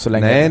det så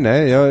länge.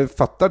 Nej, jag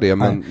fattar det,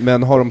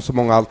 men har de så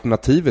många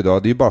alternativ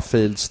idag? Det är ju bara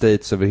failed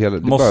states över hela,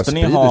 det måste bara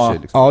sprider sig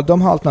liksom. Ja,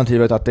 de har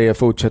alternativet att det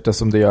fortsätter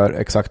som det gör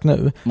exakt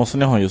nu. Måste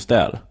ni ha just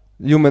där?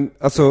 Jo, men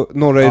alltså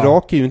norra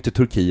Irak är ju inte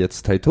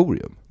Turkiets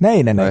territorium.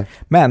 Nej.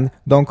 Men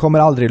de kommer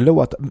aldrig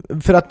låta,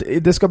 för att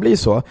det ska bli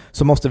så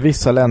måste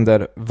vissa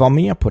länder vara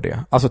med på det.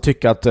 Alltså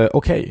tycka att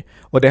okej.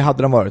 Och det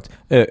hade de varit.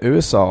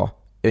 USA,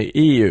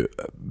 EU,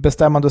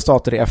 bestämmande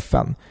stater i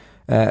FN.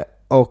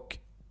 Och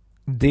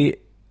det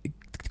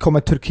kommer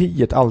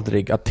Turkiet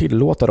aldrig att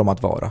tillåta dem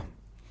att vara.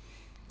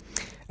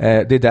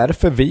 Det är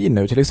därför vi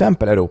nu, till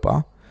exempel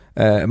Europa,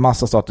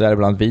 massa stater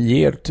däribland, vi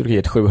ger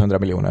Turkiet 700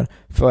 miljoner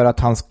för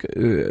att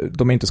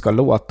de inte ska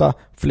låta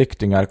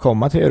flyktingar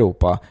komma till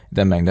Europa i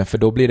den mängden, för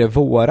då blir det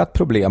vårat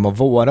problem och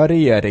våra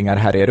regeringar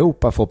här i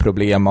Europa får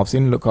problem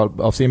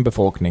av sin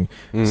befolkning.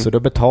 Så då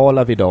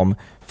betalar vi dem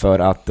för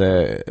att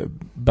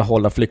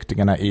behålla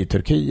flyktingarna i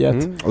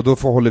Turkiet. Och då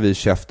håller vi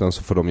käften,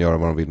 så får de göra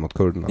vad de vill mot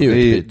kurderna.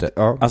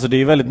 Alltså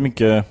det är väldigt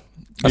mycket...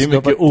 Det är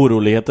mycket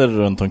oroligheter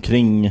runt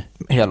omkring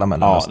hela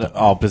Mellanöstern.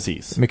 Ja,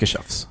 precis. Mycket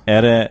tjafs.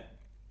 Är det...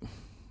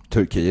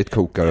 Turkiet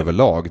kokar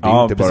överlag. Det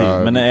är inte precis.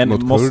 bara men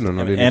mot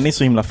kurderna. Är ni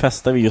så himla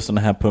fästa vid just den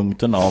här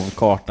punkten av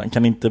kartan?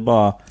 Kan inte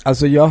bara...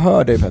 Alltså jag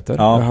hör dig, Petter.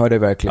 Ja. Jag hör dig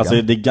verkligen.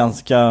 Alltså det är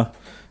ganska...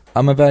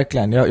 Ja men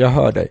verkligen, jag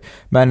hör dig.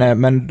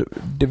 Men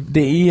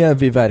det är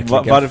vi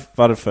verkligen.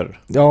 Varför?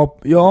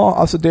 Ja,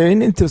 alltså det är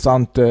en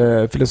intressant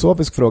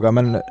filosofisk fråga,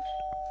 men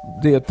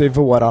det är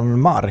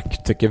våran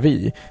mark, tycker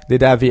vi. Det är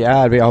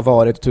där vi har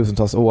varit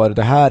tusentals år,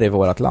 det här är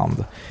vårat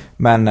land.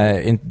 Men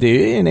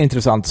det är en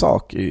intressant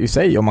sak i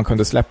sig om man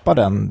kunde släppa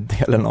den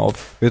delen av...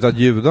 Vet du att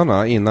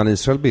judarna innan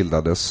Israel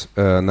bildades,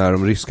 när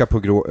de ryska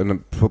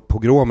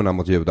pogromerna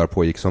mot judar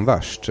pågick som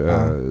värst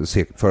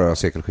förra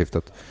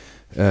sekelskiftet,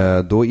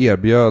 då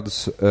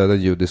erbjöds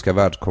den judiska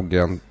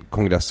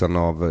världskongressen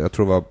av, jag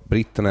tror det var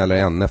britterna eller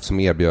NF som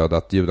erbjöd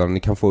att judarna, ni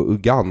kan få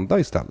Uganda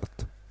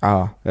istället.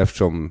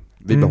 Eftersom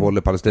vi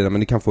behåller Palestina, men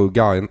ni kan få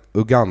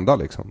Uganda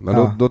liksom.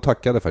 Men då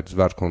tackade faktiskt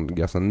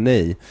världskongressen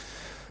nej.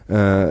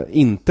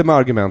 Inte med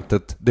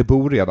argumentet det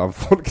bor redan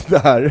folk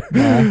där,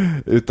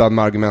 utan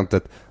med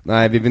argumentet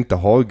nej, vi vill inte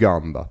ha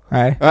Uganda.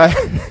 Nej.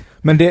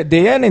 Men det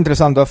är en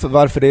intressant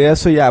varför det är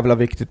så jävla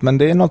viktigt, men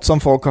det är något som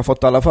folk har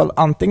fått i alla fall.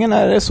 Antingen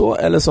är det så,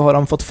 eller så har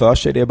de fått för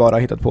sig, det är bara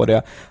hittat på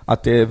det,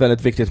 att det är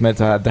väldigt viktigt med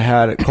det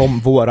här kom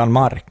våran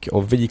mark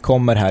och vi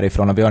kommer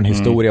härifrån och vi har en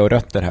historia och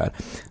rötter här.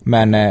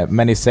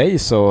 Men i sig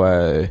så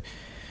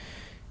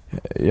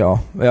ja,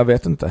 jag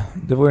vet inte.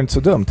 Det var ju inte så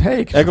dumt.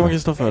 Hej Jag kommer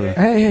Kristoffer.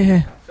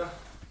 Hej.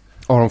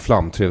 Aron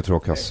Flam, trevligt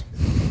tråkas.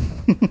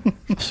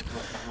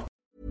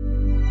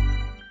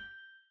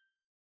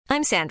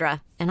 I'm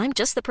Sandra, and I'm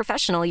just the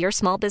professional your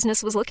small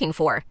business was looking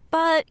for.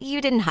 But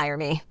you didn't hire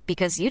me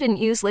because you didn't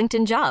use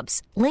LinkedIn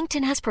Jobs.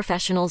 LinkedIn has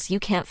professionals you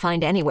can't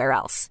find anywhere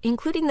else,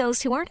 including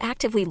those who aren't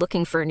actively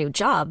looking for a new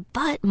job,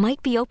 but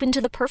might be open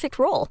to the perfect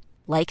role,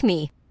 like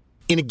me.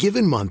 In a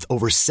given month,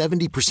 over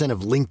 70%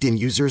 of LinkedIn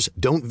users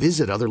don't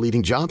visit other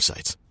leading job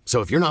sites.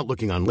 So if you're not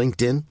looking on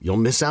LinkedIn, you'll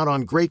miss out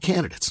on great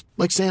candidates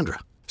like Sandra.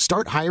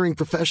 Start hiring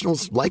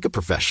professionals like a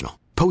professional.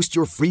 Post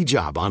your free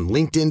job on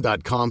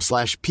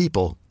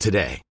linkedin.com/people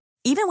today.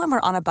 Even when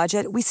we're on a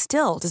budget, we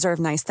still deserve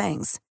nice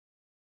things.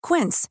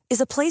 Quince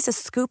is a place to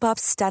scoop up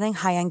stunning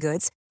high-end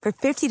goods for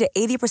 50 to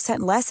 80%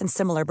 less than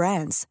similar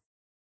brands.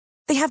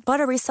 They have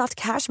buttery soft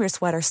cashmere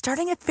sweaters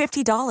starting at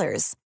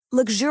 $50,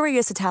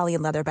 luxurious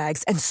Italian leather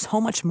bags, and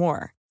so much more.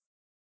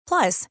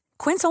 Plus,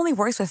 Quince only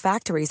works with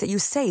factories that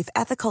use safe,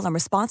 ethical, and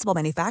responsible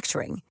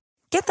manufacturing.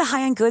 Get the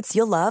high-end goods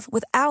you'll love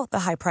without the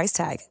high price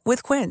tag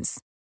with Quince.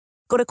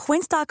 Go to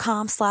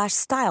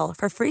quince.com/style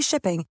for free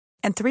shipping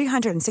and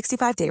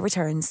 365-day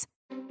returns.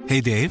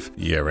 Hey, Dave.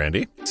 Yeah,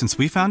 Randy. Since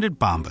we founded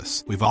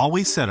Bombas, we've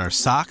always said our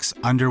socks,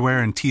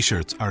 underwear, and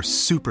T-shirts are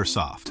super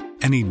soft.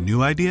 Any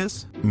new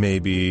ideas?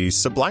 Maybe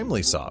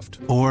sublimely soft.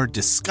 Or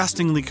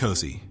disgustingly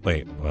cozy.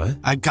 Wait, what?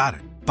 I got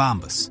it.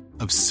 Bombas.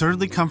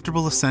 Absurdly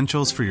comfortable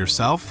essentials for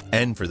yourself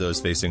and for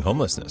those facing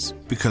homelessness.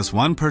 Because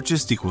one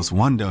purchased equals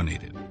one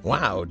donated.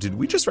 Wow, did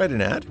we just write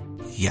an ad?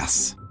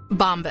 Yes.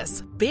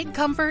 Bombas. Big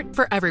comfort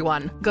for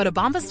everyone. Go to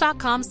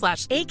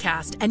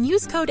bombas.com/ACAST and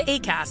use code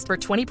ACAST for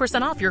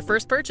 20% off your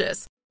first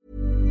purchase.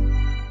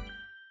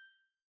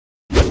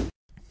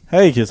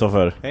 Hej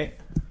Kristoffer. Hej.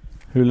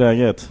 Hur är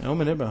läget? Ja,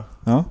 men det är bra.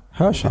 Ja.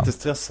 Hörs han? Lite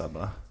stressad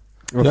bara.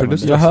 Varför är du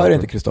stressad? Jag hör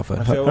inte Kristoffer.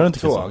 Jag hör inte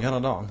tåg Kristoffer. hela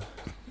dagen.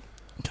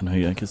 Kan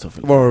höja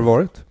Kristoffer. Var har du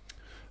varit?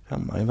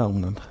 Hemma i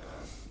Värmland.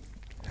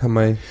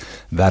 Hemma i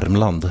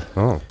Värmland.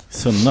 Ja.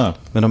 Sunna.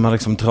 Men de har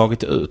liksom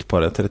dragit ut på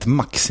det till ett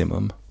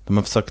maximum. De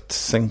har försökt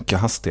sänka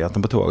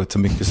hastigheten på tåget så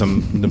mycket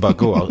som det bara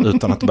går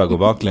utan att det bara går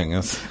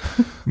baklänges.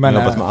 Men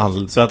med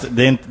all... Så att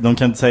det är inte, de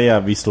kan inte säga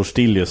vi står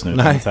still just nu.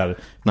 Nej. Så här,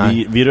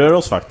 Nej. Vi rör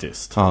oss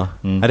faktiskt. Ja.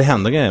 Ja, det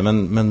händer grejer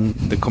men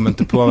det kommer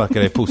inte påverka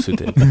dig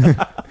positivt. Det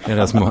är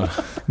deras mål.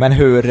 Men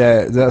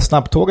hur,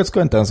 snabbtåget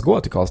ska inte ens gå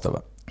till Karlstad,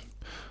 va?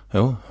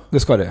 Jo. Det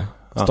ska det.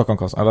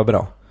 Stockholm-Karlstad, ja, vad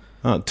bra.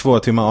 Ja, 2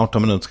 timmar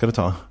 18 minuter ska det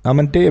ta. Ja,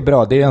 men det är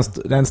bra. Det är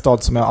en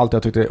stad som jag alltid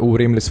har tyckt är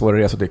orimligt svår att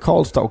resa till.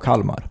 Karlstad och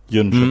Kalmar.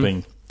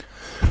 Jönköping.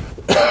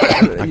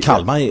 Ja,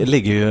 Kalmar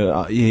ligger ju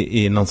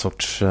i någon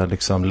sorts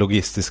liksom,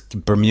 logistisk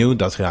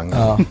Bermuda-triangel.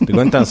 Ja. Det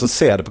går inte ens att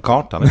se det på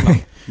kartan.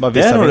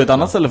 Det är nog ett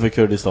annat ställe för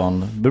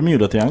Kurdistan.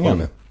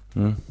 Bermuda-triangeln.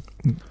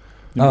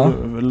 Ja.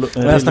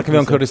 Här snackar vi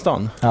om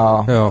Kurdistan.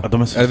 Ja. Att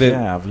de är så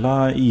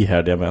jävla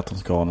ihärdiga med att de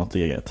ska ha något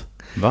eget.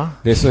 Va?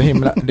 Det är så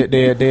himla...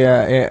 Det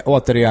är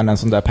återigen en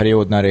sån där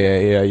period när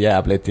det är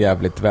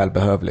jävligt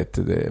välbehövligt.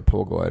 Det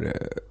pågår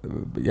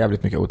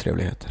jävligt mycket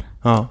otrevligheter.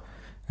 Ja.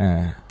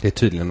 Det är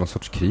tydligen någon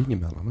sorts krig i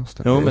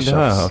Mellanöstern. Jo, men det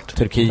har jag hört.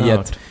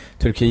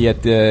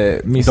 Turkiet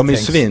misstänks... De är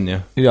svin ju.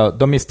 Ja,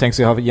 de misstänks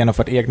ju ha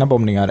genomfört egna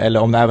bombningar.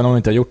 Eller även om de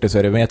inte har gjort det så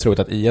är det mer troligt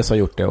att IS har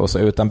gjort det. Och så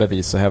utan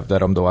bevis så hävdar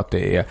de då att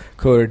det är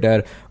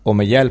kurder. Och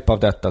med hjälp av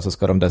detta så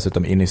ska de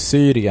dessutom in i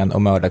Syrien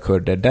och mörda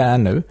kurder där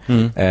nu.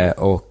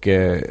 Och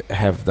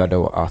hävdar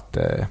då att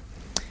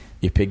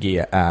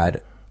YPG är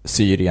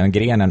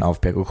Syrien-grenen av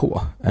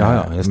PKK.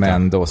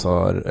 Men då så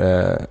har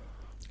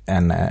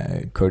en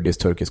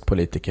kurdisk-turkisk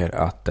politiker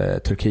att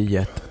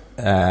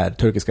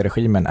turkiska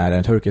regimen är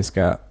den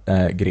turkiska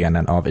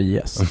grenen av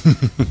IS.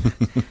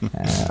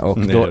 Och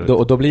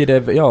då blir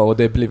det, och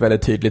det blir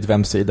väldigt tydligt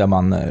vem sida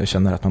man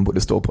känner att man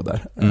borde stå på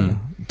där.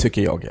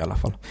 Tycker jag i alla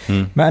fall.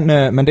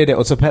 Men det är det.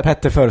 Och så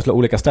Petter föreslår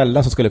olika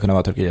ställen som skulle kunna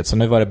vara Turkiet. Så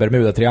nu var det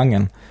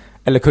Bermuda-triangeln.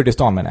 Eller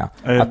Kurdistan menar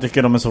jag. Jag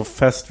tycker de är så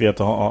fäst vid att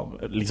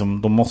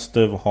de måste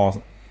ha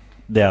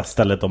det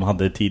stället de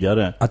hade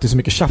tidigare. Att det är så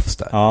mycket tjafs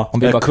där. Ja. Om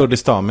vi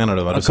Kurdistan menar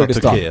du? Du sa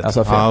Turkiet.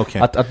 Alltså,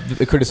 okay. Att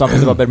Kurdistan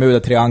kunde vara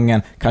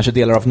Bermuda-triangeln, kanske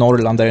delar av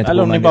Norrland där det inte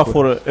eller om ni bara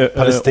får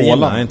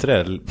Palestina, är inte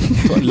det?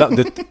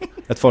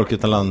 Ett folk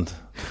utan land.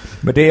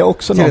 Men det är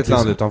också något. Ett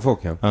land utan folk,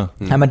 ja.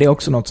 Nej, men det är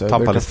också något så. Ta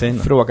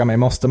Palestina. Fråga mig,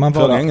 måste man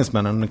vara... Fråga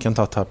engelsmännen, du kan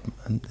ta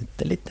en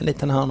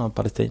liten hörna av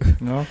Palestina.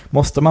 Ja.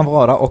 Måste man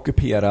vara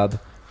ockuperad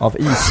av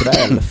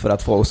Israel för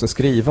att folk ska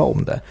skriva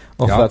om det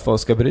och för att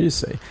folk ska bry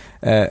sig.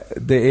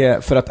 Det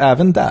är för att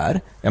även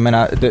där, jag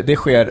menar, det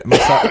sker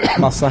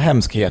massa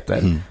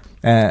hemskheter.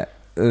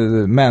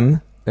 Men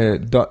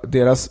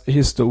deras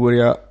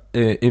historia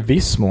i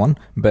viss mån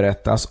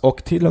berättas,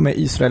 och till och med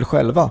Israel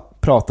själva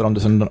pratar om det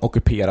som den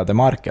ockuperade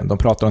marken. De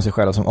pratar om sig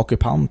själva som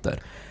ockupanter.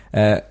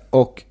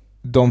 Och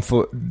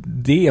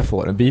vi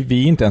är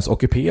inte ens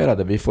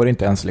ockuperade, vi får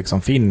inte ens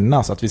liksom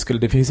finnas,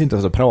 det finns inte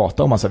ens att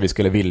prata om att vi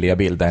skulle vilja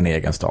bilda en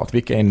egen stat.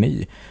 Vilka är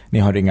ni? Ni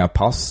har inga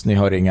pass, ni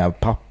har inga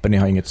papper, ni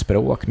har inget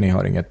språk, ni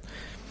har inget.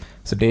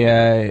 Så det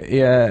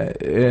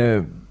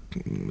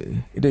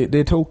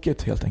är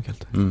tokigt helt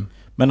enkelt.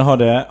 Men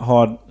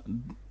har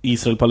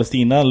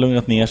Israel-Palestina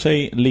lugnat ner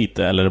sig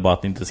lite, eller är det bara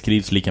att det inte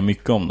skrivs lika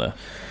mycket om det?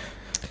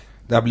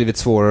 Det har blivit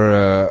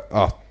svårare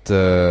att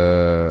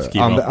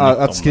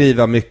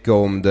skriva mycket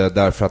om det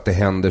därför att det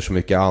händer så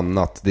mycket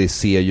annat. Det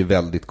ser ju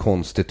väldigt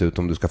konstigt ut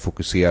om du ska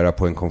fokusera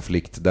på en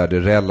konflikt där det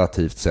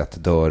relativt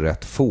sett dör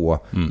rätt få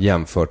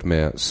jämfört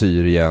med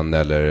Syrien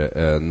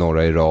eller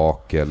norra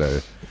Irak eller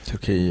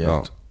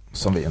Turkiet,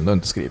 som vi ändå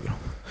inte skriver.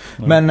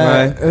 Men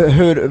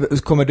hur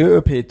kommer du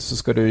upp hit, så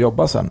ska du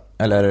jobba sen?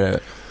 Eller?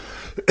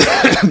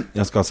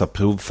 Jag ska ha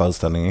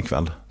provföreställning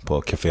ikväll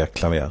på Café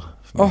Klaver.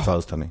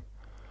 Föreställning.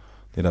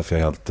 Det är därför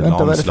jag är helt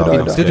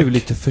lamslagen. Är du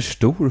lite för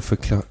stor för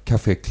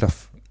Café Klaver?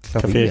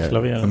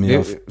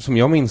 Som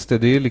jag minns det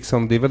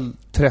är väl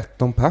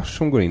 13 pers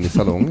som går in i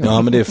salongen.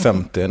 Ja, men det är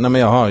 50. Nej,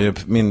 men jag har ju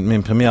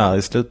min premiär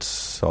i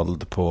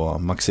slutsåld på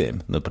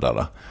Maxim nu på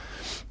lördag.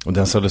 Och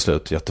den sålde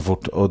slut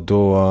jättefort. Och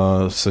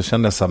då så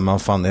kände jag så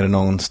här, är det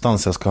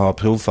någonstans jag ska ha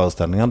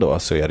provföreställningar då,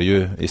 så är det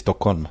ju i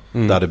Stockholm.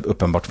 Där det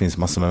uppenbart finns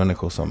massor med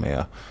människor som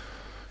är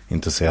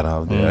intresserade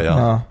av det jag gör.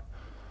 Ja.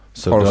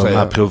 Så de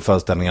här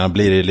provföreställningarna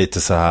blir det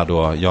lite så här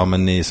då, ja,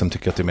 men ni som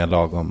tycker att det är mer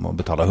lagom att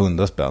betala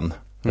 100 spänn.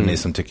 Ni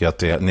som tycker att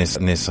det är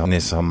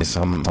ni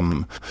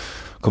som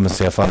kommer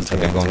se för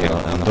andra gånger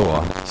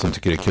ändå, som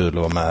tycker det är kul att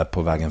vara med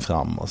på vägen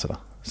fram och sådär.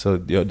 Så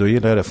då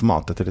gillar jag det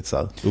formatet, det är lite så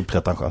här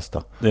upretentiöst.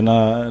 Det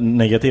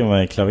negativa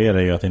med klaver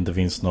är ju att det inte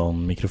finns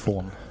någon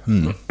mikrofon.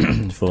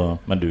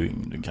 Men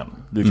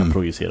du kan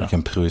projicera. Du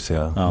kan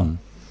projicera. Ja.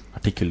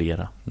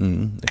 Artikulera.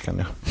 Det kan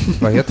jag.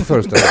 Vad heter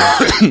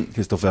föreställningen?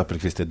 Kristoffer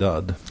Appelqvist är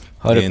död.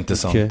 Det är inte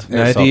sant. Okay.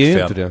 Nej, det är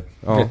ju inte det.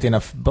 Ja. Vet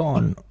dina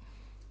barn,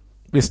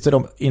 visste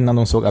de innan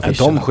de såg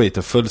affischen? De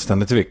skiter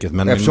fullständigt i vilket.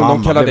 Men eftersom min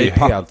mamma, de kallar dig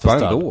pappa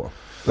ändå.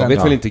 De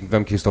vet väl inte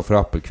vem Kristoffer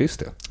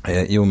Appelqvist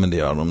är? Jo, men det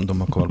gör de.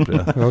 De har koll på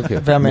det. Okay.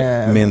 Vem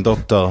är... Min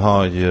dotter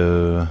har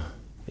ju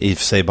i och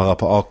för sig bara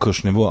på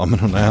A-kursnivå, men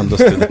hon har ändå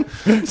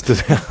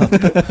studerat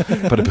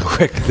på det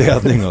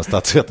projektledning och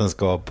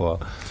statsvetenskap.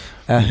 Och...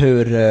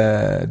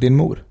 din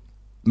mor?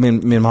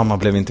 Min mamma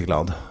blev inte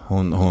glad.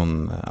 Hon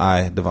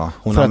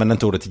använde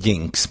inte ordet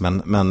jinx, men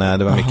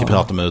det var mycket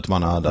prat om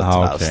utmanödet.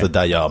 Okay. Så det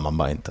där gör man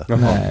bara inte.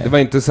 Det var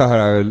inte så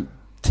här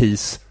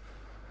tease.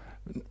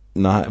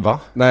 Nej, va?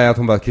 Nej, att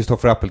hon bara,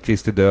 Kristoffer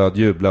Appelqvist är död,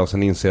 jublar och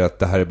sen inser att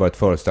det här är bara ett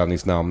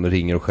föreställningsnamn och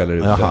ringer och skäller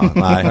ut det.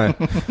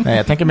 Nej,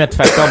 jag tänker mer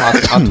tvärtom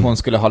att hon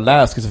skulle ha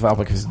läst Kristoffer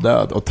Appelqvist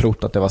död och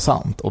trott att det var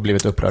sant och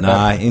blivit upprörd.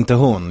 Nej, inte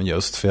hon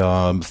just, för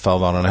jag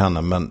förvarnade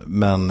henne,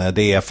 men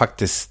det är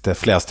faktiskt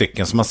flera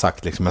stycken som har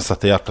sagt liksom, jag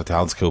satte hjärtat i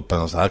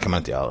halsgropen och så här kan man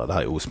inte göra, det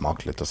här är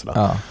osmakligt och sådär.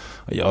 Ja.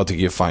 Jag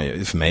tycker ju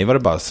för mig var det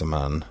bara som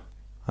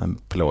en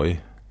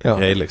ploj. Ja.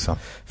 Liksom.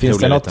 Finns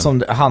det något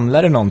som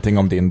handlar det någonting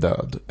om din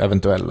död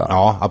eventuella?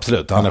 Ja,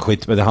 absolut. Det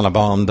handlar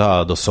bara om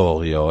död och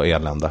sorg och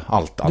elände.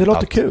 Allt. Det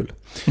låter kul.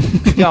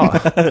 Ja,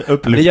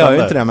 det gör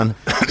ju inte det,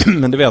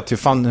 men du vet ju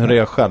fan hur det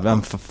är själv.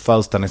 En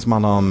föreställning som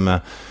handlar om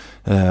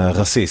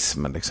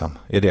rasism liksom.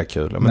 Är det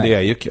kul? Men det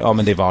är ju,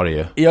 men det var det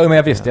ju. Ja, men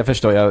jag visste, jag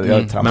förstår.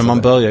 Jag men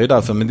man börjar ju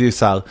därför, men det är ju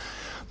så här,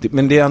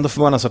 Men det är ändå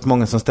förvånansvärt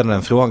många som ställer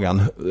den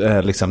frågan.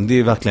 Liksom, det är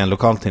ju verkligen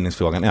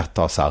lokaltidningsfrågan. Ett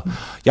tag så här.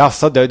 Ja,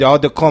 så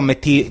du kommer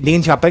till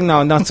Linköping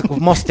nu, så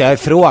måste jag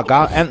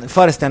fråga en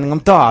föreställning om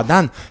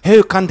döden.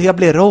 Hur kan det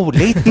bli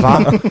roligt,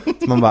 va?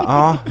 Så man bara,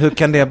 ja, hur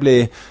kan det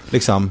bli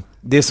liksom...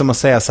 Det är som att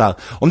säga så här: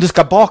 om du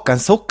ska baka en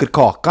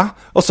sockerkaka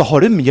och så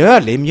har du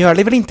mjöl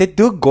är väl inte ett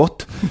dugg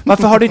gott.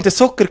 Varför har du inte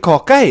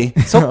sockerkaka i?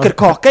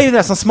 Sockerkaka är ju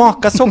det som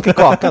smakar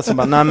sockerkaka. Så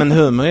bara, nej men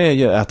hummer är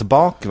ju ett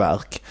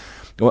bakverk.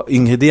 Och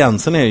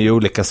ingredienserna är ju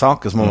olika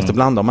saker som man måste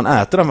blanda. Om man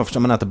äter dem,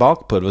 eftersom man äter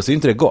bakpulver, så är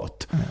inte det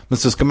gott. Men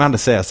så ska man ändå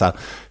säga så här: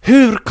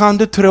 hur kan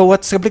du tro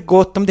att det ska bli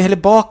gott om det häller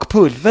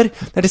bakpulver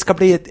när det ska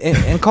bli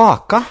en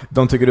kaka?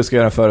 De tycker du ska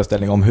göra en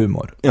föreställning om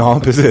humor. Ja,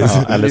 precis.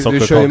 Ja, eller du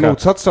kör ju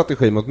motsatt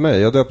strategi mot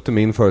mig. Jag döpte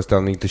min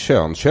föreställning till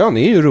kön. Kön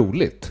är ju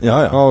roligt.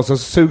 Ja. Och så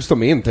sugs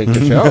de in,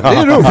 tänker kön, det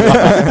är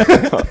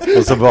roligt.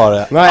 Och så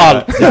bara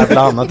allt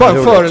jävla annat. Bara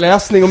en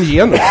föreläsning om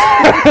genus.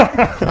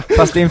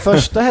 Fast din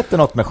första hette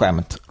något med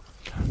skämt.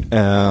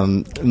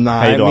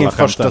 Nej, min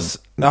första...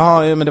 Ja,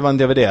 men det var en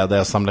DVD där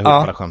jag samlade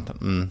ihop alla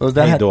skämten.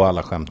 Hej då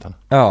alla skämten.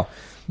 Ja,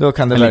 då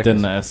kan det en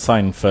liten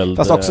Seinfeld.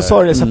 Fast också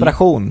sorglig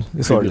separation. Det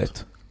är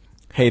sorgligt.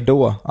 Hej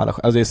då alla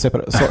skämt. Alltså,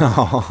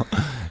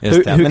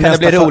 hur kan det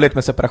bli roligt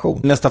med separation?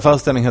 Nästa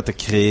föreställning heter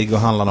Krig och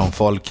handlar om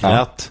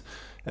folkrätt.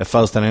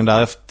 Föreställningen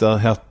därefter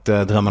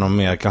hette Drömmen om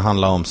Amerika,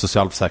 handlar om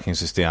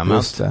socialförsäkringssystemet.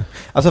 Just det.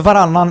 Alltså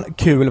varannan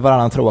kul,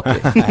 varannan tråkig.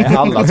 Nej,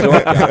 alla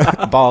tråkiga.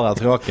 Bara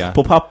tråkiga.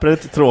 På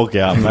pappret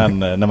tråkiga, men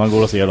när man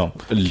går och ser dem,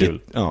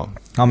 kul.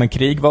 Ja, men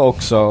Krig var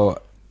också,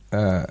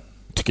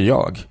 tycker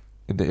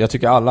jag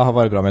tycker alla har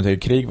varit bra, men jag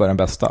tycker Krig var den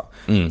bästa.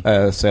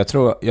 Så jag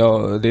tror,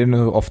 det är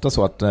nog ofta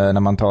så att när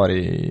man tar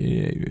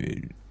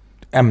i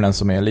ämnen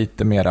som är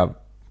lite mera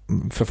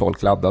för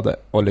folk laddade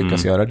och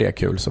lyckas göra det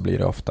kul, så blir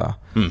det ofta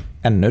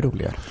ännu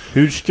roligare.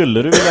 Hur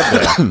skulle du vilja dö?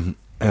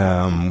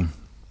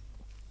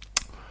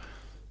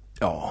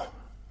 Ja.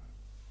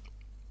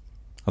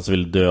 Alltså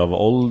vill du dö av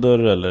ålder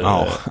eller?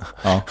 Ja.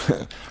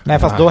 Nej,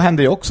 fast då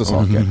händer ju också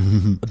saker.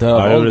 Dö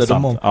av ålder,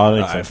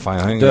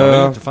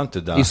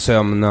 dö i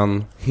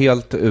sömnen,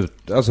 helt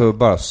ut, alltså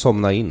bara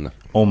somna in.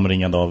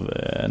 Omringad av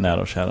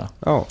nära och kära.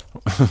 Ja.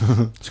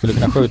 Skulle du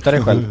kunna skjuta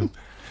dig själv?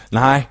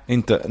 Nej,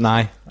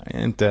 inte.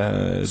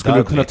 Skulle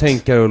du kunna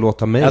tänka dig att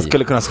låta mig? Jag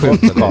skulle kunna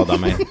skottskada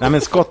mig. Nej,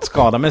 men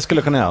skottskada mig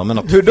skulle kunna göra med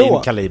något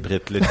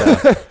finkalibrigt,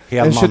 lite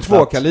en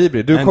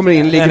 22-kalibrig. Du kommer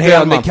in, ligger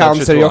död med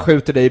cancer, jag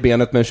skjuter dig i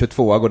benet med en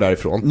 22 och går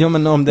därifrån. Ja,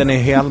 men om den är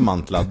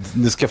helmantlad.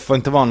 Det ska få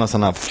inte vara någon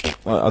sån här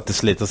att det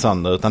sliter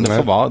sönder, utan det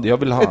får vara, jag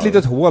vill ha ett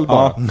litet hål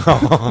bara.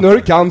 Nu har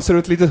du cancer och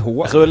ett litet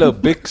hål. Rulla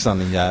upp byxan,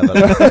 din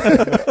jävel.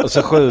 Och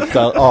så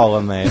skjuter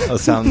Aron mig och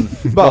sen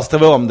bastar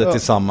vi om det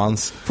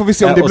tillsammans. Får vi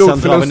se om det är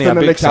blodförlusten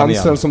eller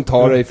cancern som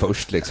tar dig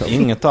först liksom.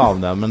 Inget av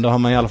det, men då har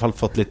man i alla fall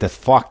fått lite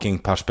fucking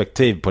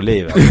perspektiv på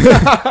livet.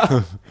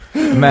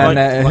 Men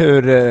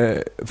hur...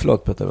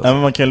 förlåt Peter. Nej,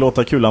 men man kan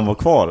låta kulan vara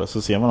kvar,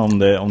 så ser man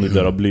om du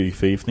dör av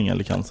blygförgiftning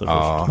eller cancer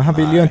först. Men han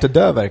vill ju inte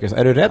dö, verkar.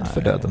 Är du rädd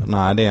för döden?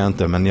 Nej, det är jag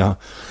inte, men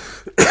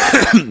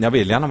jag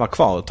vill gärna vara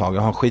kvar ett tag.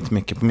 Jag har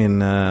skitmycket på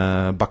min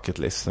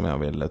bucketlist som jag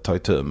vill ta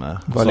itu med.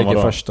 Vad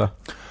ligger första?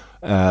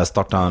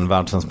 Starta en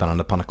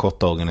världsomspännande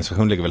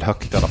pannacotta-organisation ligger väl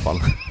högt i alla fall.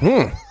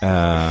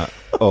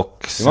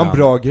 Och sen, det var en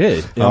bra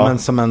grej. Ja, men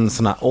som en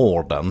sån här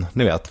orden,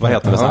 ni vet, vad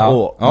heter det?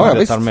 Ja,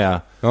 visst.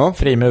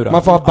 Frimurar.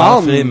 Man får ha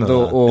band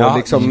och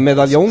liksom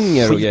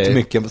medaljonger och grejer.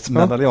 Mycket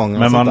medaljonger.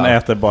 Men man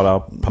äter bara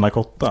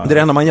pannacotta. Det är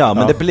det enda man gör,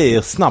 men det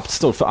blir snabbt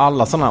stort, för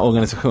alla sådana här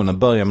organisationer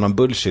börjar med en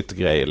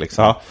bullshit-grej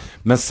liksom. Ja.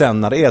 Men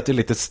sen när det är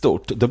lite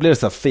stort, då blir det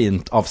så här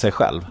fint av sig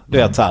själv. Du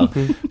vet så här,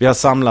 vi har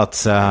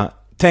samlats...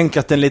 Tänk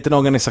att en liten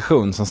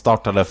organisation som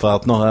startade för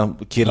att några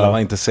killar var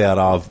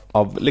intresserade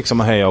av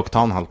liksom att höja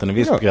oktanhalten i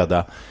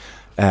vispgrädde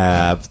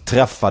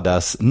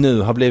träffades,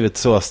 nu har blivit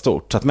så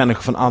stort så att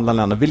människor från alla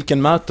länder,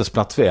 vilken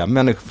mötesplats vi är,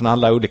 människor från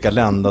alla olika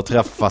länder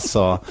träffas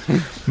och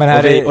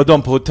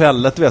de på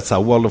hotellet, vet så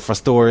här, Waldorf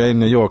Astoria i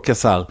New York är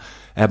så här,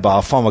 är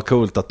bara, fan vad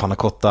coolt att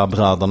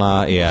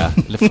Pannacotta-bröderna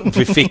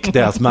vi fick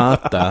deras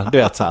möte, du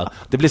vet så här.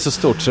 Det blir så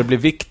stort så det blir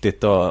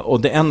viktigt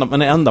och det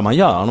enda man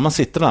gör när man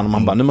sitter där, när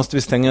man bara, nu måste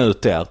vi stänga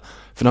ut er,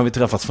 för nu har vi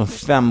träffats från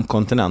 5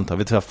 kontinenter,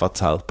 vi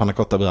träffats här,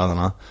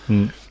 Pannacotta-bröderna.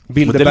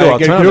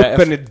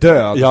 Bilderberger-gruppen är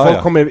död.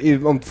 Folk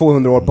kommer om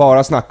 200 år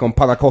bara snacka om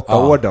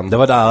pannacotta-orden. Det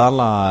var där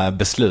alla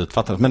beslut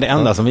fattades. Men det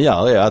enda som vi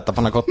gör är att äta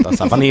pannacotta.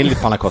 Så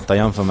vaniljpannacotta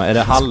jämför med, är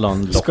det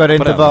hallonlock? Ska det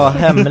inte vara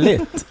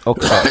hemligt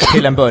också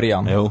till en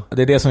början? Jo.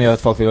 Det är det som gör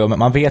att folk vill,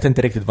 man vet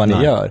inte riktigt vad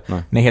ni gör.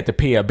 Nej. Ni heter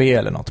PB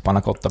eller något,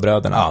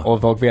 Pannacotta-bröderna.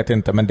 Och folk vet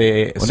inte, men det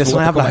är och det är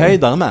såna jävla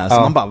höjdare med.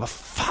 Så man bara, vad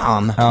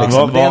fan?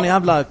 Liksom. Det är en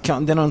jävla,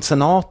 det är någon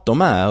senator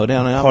med. Och det är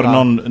någon jävla, har du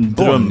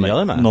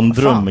någon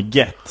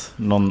drömget?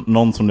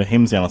 Någon som du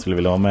hemskt gärna skulle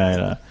vilja vara med i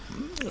det?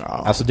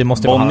 Ja. Alltså det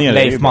måste vara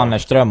Leif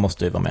Mannerström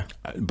måste ju vara med.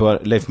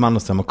 Leif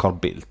Mannerström och Carl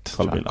Bildt.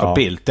 Carl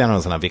Bildt är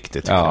någon sån här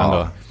viktigt.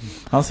 Ja.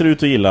 Han ser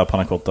ut att gilla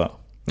pannacotta.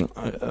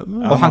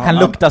 Och han kan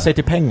lukta sig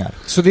till pengar.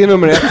 Så det är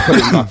nummer 1 på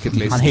din bucket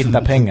list. Han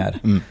hittar pengar.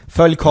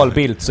 Följ Carl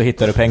Bildt så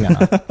hittar du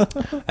pengarna.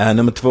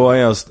 Nummer 2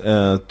 är att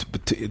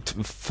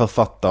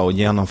författa och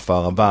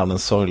genomföra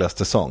världens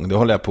sorgligaste sång. Det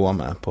håller jag på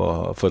med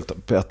på fullt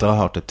efter att ha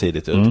hört ett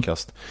tidigt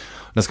utkast.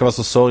 Den ska vara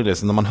så sorglig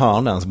så när man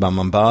hör den så börjar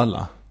man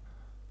böla.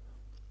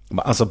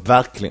 Alltså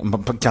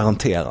verkligen,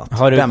 garanterat.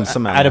 Vem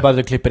som är det bara att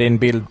du klipper in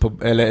bild på,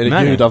 eller är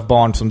det ljud av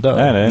barn som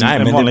dör? Nej,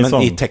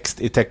 men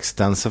i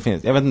texten så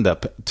finns, jag vet inte,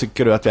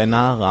 tycker du att jag är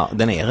nära?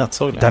 Den är rätt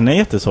sorglig. Den är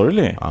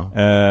jättesorglig. Ja.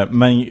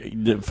 Men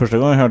första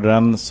gången jag hörde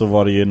den så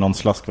var det ju någon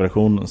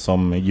slaskversion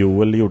som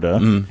Joel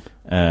gjorde.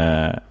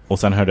 Och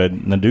sen hörde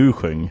jag när du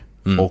sjöng.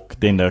 Och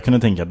det enda jag kunde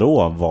tänka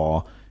då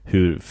var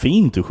hur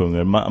fint du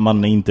sjunger.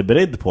 Man är inte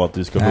beredd på att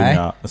du ska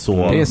sjunga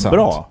så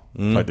bra.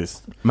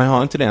 Faktiskt. Men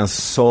har inte det en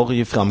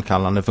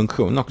sorgframkallande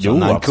funktion också? Jo,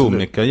 när en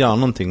komiker gör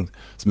någonting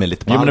som är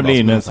lite ball. Jo, men det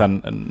blir ju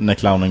sen när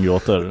clownen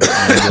gråter.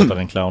 När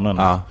den clownen.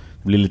 Det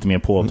blir lite mer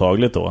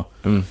påtagligt då.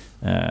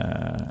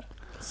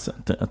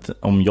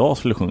 Om jag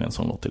skulle sjunga en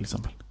sån låt till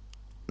exempel.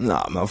 Nej,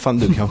 men fan,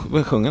 du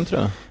kan sjunga inte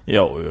det?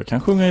 Ja, jag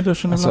kan sjunga i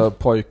duschen. Alltså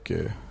pojk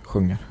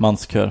sjunger.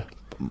 Manskör.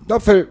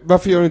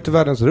 Varför gör du inte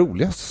världens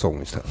roligaste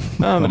sång istället?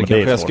 Nej, men det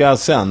kanske jag ska göra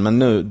sen. Men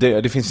nu,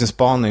 det finns en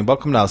spaning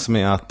bakom det här som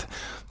är att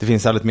det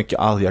finns väldigt mycket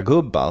arga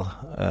gubbar.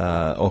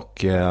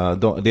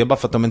 Det är bara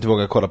för att de inte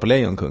vågar kolla på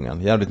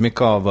Lejonkungen. Jävligt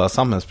mycket av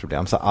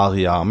samhällsproblem. Så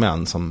arga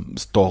män som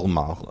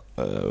stormar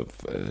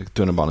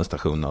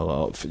tunnelbanestationer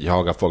och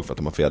jagar folk för att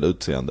de har fel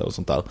utseende och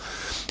sånt där.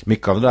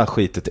 Mycket av det där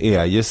skitet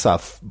är ju så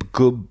här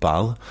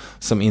gubbar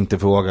som inte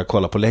vågar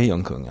kolla på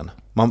Lejonkungen.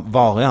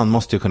 Var och en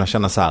måste ju kunna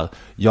känna så här: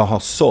 jag har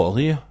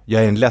sorg,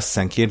 jag är en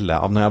ledsen kille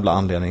av någon jävla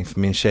anledning, för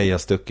min tjej har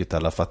stuckit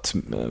eller för att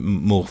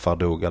morfar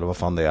dog eller vad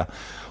fan det är.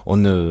 Och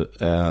nu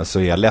så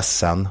är jag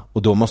ledsen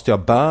och då måste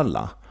jag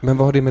böla. Men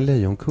vad har det med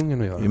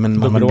Lejonkungen att göra? Men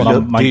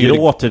man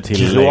gråter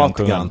till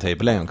Lejonkungen.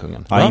 På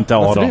Lejonkungen. Ja, inte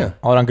Aron.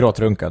 Aron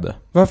gråtrunkade.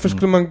 Varför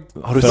skulle man...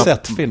 Har du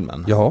sett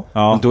filmen? Ja.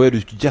 Men då är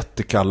du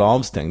jättekall och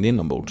avstängd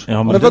inombords.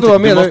 Ja, men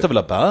du måste väl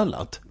ha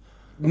bölat?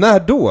 När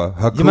då?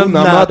 Hakuna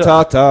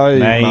Matata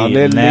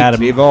i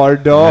lycklig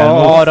vardag.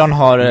 Aron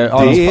har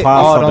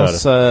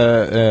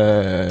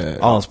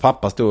Arons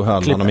pappa stod och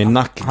höll honom i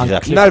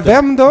nackgrepp. När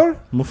vem dör?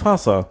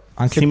 Mufasa.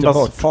 Han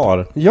Simbas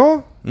far.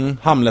 Ja.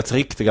 Hamlets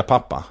riktiga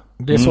pappa.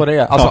 Det är så det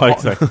är. Alltså, ja,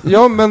 exakt.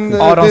 Ja, men det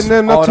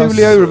är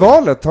naturliga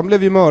urvalet. Han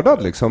blev ju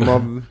mördad liksom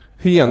av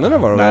hyenorna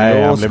var det.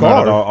 Nej, han blev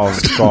mördad av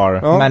Scar.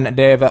 Ja. Men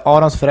det är väl,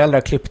 Arons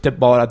föräldrar klippte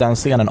bara den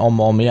scenen om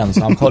och om igen,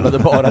 så han kollade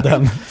bara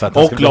den.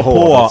 Och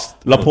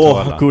la på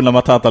Hakuna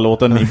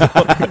Matata-låten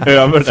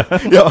över det.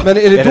 Ja, men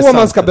är det då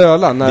man ska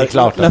böla?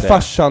 När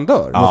farsan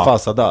dör? Ja.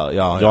 Mufasa dör,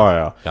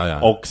 ja.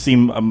 Och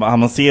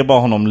man ser bara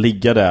honom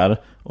ligga där.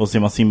 Och ser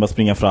man Simba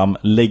springa fram,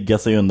 lägga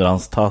sig under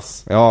hans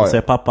tass och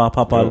säga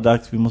pappa, det är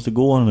dags, vi måste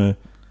gå nu.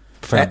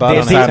 Får jag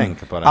bara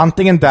tänka på det?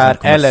 Antingen där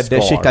eller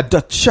det kickar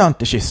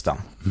dödskönt i kistan.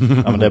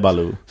 Ja, men det är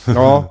Baloo.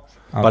 Ja.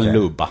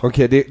 Baluba.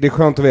 Okej, det är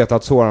skönt att veta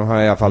att Soran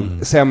har i alla fall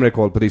sämre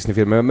koll på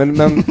Disney-filmer.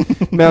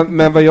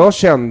 Men vad jag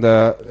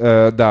kände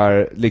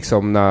där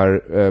liksom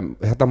när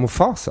hette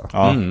Mufasa?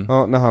 Ja,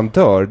 när han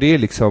dör, det är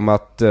liksom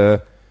att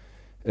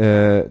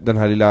den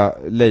här lilla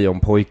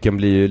lejonpojken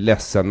blir ju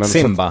ledsen, men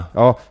Simba.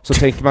 Så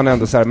tänker man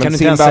ändå så här, men kan du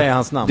Simba, säga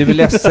hans namn? du är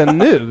ledsen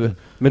nu,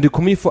 men du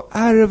kommer ju få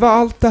ärva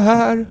allt det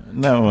här.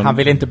 Nej, men han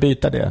vill inte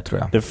byta det, tror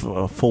jag. Det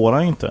får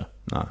han inte.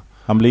 Nej.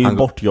 Han blir ju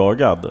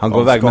bortjagad. Han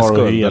går iväg med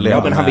skuld.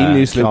 Ja, men han vinner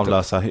ju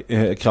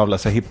slutet.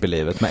 Kravlösa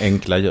hippielivet med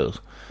enkla djur.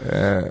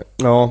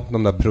 Ja,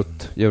 de där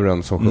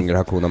pruttdjuren som sjunger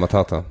Hakuna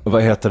Matata.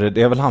 Vad heter det?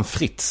 Det är väl han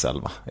Fritzl,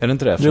 va? Är det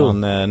inte det?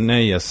 Från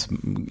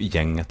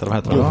nöjesgänget, eller vad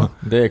heter det? Ja,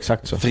 det är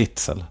exakt så.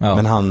 Fritzl. Ja.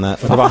 Men han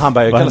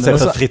börjar kalla sig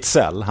för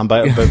Fritzl. Han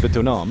börjar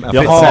betona om.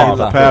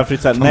 Jaha, Per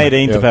Fritzl. Nej, det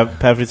är inte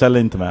Per Fritzl är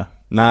inte med.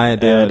 Nej,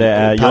 det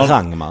är Per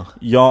Rangmar.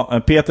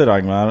 Ja, Peter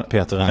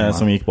Rangmar.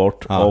 Som gick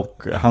bort. Ja.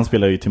 Och han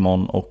spelar ju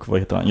Timon och vad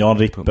heter han? Jan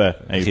Rippe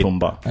är ju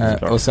Pumba.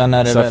 Och sen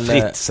är det så väl...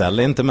 Fritzl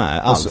är inte med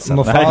alls.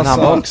 Mufasa... Han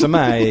var också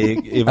med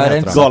i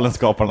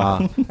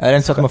Galenskaparna. Är det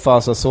inte så att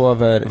Mufasa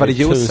sover var det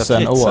Josef 1000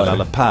 Fritzl år?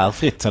 eller Per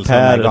Fritzl som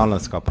är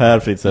Galenskaparna? Per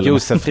Fritzl.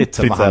 Josef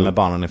Fritzl var han med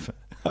barnen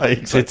i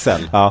Fritzl.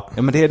 Ja,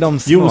 men det är de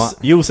små...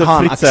 Josef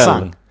Fritzl.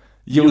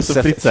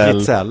 Josef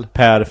Fritzl.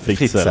 Per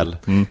Fritzl.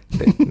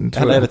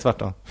 Eller är det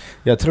tvärtom?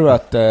 Jag tror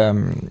att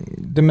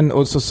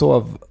och så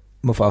sov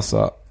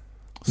Mufasa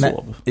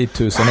i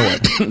 1000 år.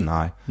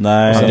 Nej.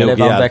 Han blev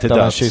väckt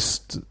av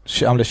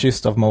han blev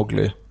kysst av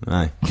Mowgli.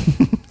 Nej.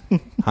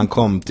 Han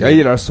kom till... Jag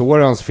gillar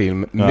Sorans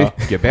film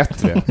mycket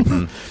bättre.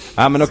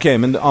 Ja, men okej,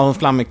 men Aron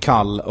Flam är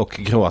kall och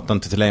gråter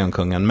inte till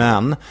Lejonkungen,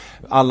 men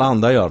alla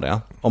andra gör det.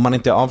 Om man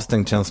inte är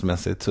avstängd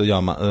känslomässigt så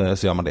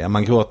gör man det.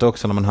 Man gråter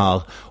också när man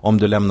hör Om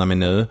du lämnar mig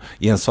nu,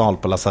 I en sal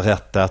på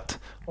lasarettet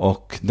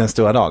och Den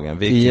stora dagen.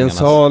 I en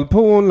sal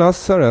på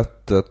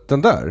lasarettet,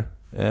 den där?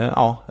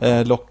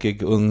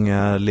 Lockig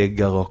unge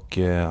ligger och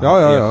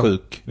är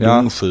sjuk,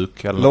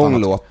 lungsjuk eller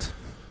lång låt.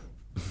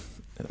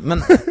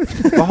 Men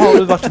vad har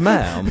du varit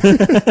med om?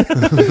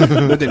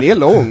 Men den är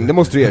lång, det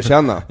måste du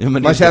erkänna. Jo,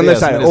 men man känner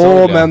så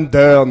här, men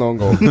dö någon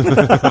gång.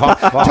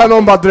 Kan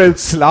någon bara dra ut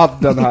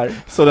sladden här?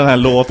 Så den här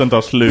låten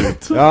tar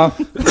slut. Ja.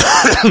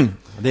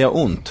 Det gör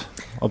ont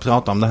att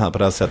prata om det här på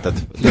det här sättet.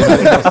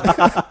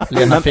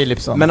 Lena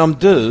Philipsson. Men om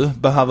du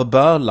behöver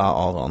böla,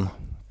 Aron,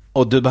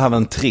 och du behöver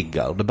en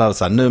trigger, du behöver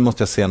säga, nu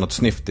måste jag se något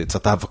snyftigt så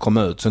att det här får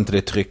komma ut, så inte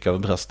det trycker över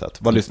bröstet.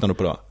 Vad lyssnar du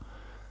på då?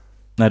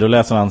 Nej, då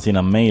läser han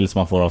sina mail som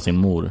han får av sin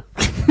mor.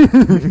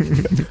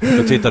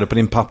 Då tittar du på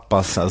din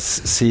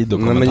pappas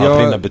sidokommentar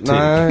på dina betyg.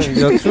 Nej,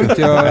 jag tror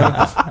inte jag...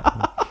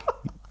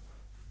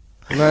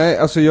 Nej,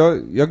 alltså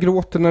jag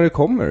gråter när det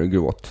kommer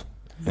gråt.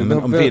 Ja,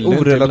 men vill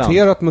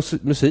orelaterat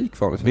musik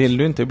vanligtvis. Vill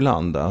du inte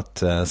ibland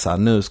att så här,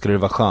 nu ska det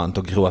vara skönt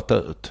att gråta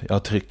ut?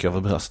 Jag trycker över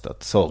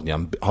bröstet.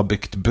 Sorgen har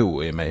byggt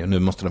bo i mig och nu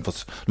måste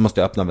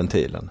jag öppna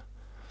ventilen.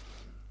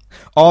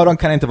 Aron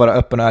kan inte vara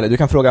öppen och ärlig. Du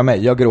kan fråga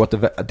mig. Jag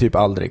gråter typ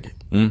aldrig.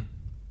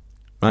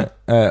 Nej.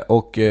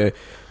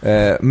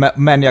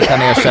 Men jag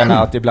kan erkänna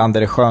att ibland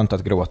är det skönt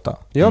att gråta.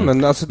 Ja,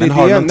 men alltså det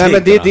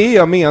är det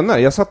jag menar.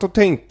 Jag satt och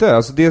tänkte,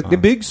 alltså det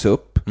byggs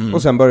upp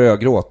och sen börjar jag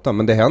gråta,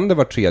 men det händer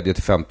var 3:e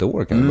till 5:e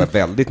år, kan det vara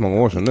väldigt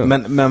många år sedan nu.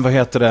 Men vad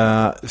heter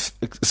det?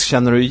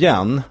 Känner du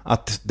igen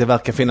att det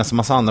verkar finnas en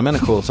massa andra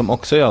människor som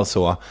också gör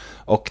så,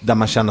 och där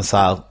man känner så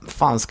här,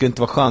 fan, ska det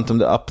inte vara skönt om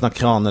du öppnar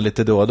kranen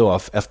lite då och då,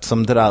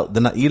 eftersom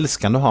den där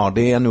ilskan du har,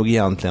 det är nog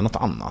egentligen något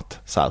annat.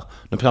 Så här,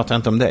 nu pratar jag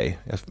inte om dig,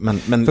 men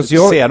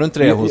ser du inte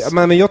det hos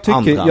men jag tycker,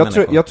 andra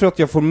människor? Jag tror att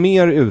jag får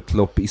mer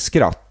utlopp i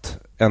skratt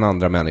än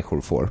andra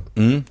människor får.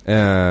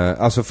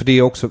 Alltså för det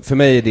är också, för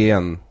mig är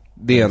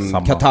det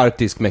en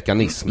katartisk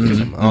mekanism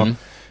liksom.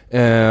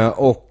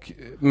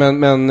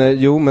 Men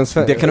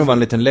det kan nog vara en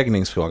liten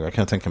läggningsfråga,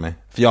 kan jag tänka mig.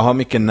 För jag har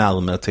mycket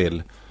närmare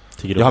till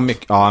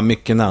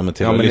mycket närmare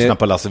till att lyssna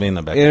på Lasse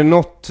Winnerbäck. Är det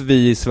något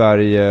vi i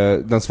Sverige,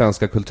 den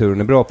svenska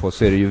kulturen är bra på,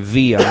 så är det ju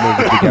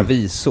vemodiga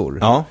visor.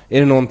 Ja. Är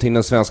det någonting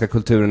den svenska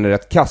kulturen är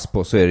rätt kass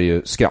på, så är det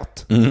ju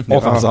skratt.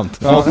 Sant.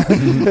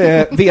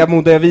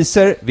 Vemodiga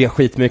visor, vi har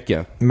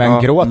skitmycket.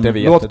 Men gråt är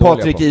vi Låt jättedåliga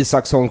Patrik på.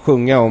 Isaksson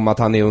sjunga om att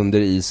han är under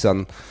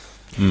isen.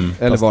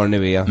 Eller vad det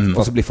nu är.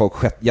 Och så blir folk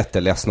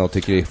jätteledsna och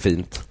tycker det är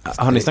fint.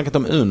 Har ni snackat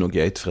om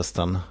Unogate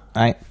förresten?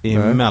 Nej. I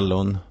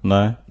Mellon?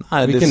 Nej.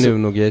 Vilken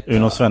Unogate?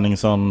 Uno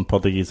Svenningsson,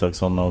 Patrik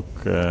Isaksson och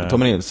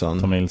Tommy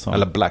Nilsson.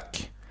 Eller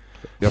Black.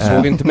 Jag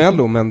såg inte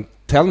Mello, men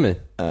tell me.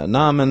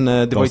 Nej, men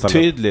det var ju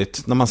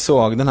tydligt när man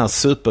såg den här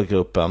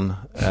supergruppen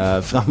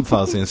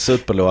framför sin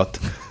superlåt.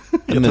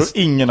 Jag tror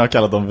ingen har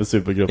kallat dem för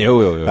supergrupp.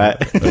 Jo. Nej.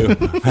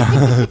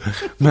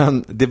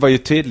 Men det var ju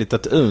tydligt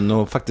att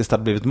Uno faktiskt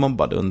hade blivit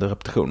mobbad under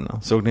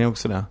repetitionerna. Såg ni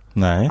också det?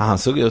 Nej. Han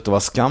såg ut att vara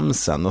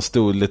skamsen och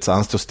stod lite så,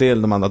 han stod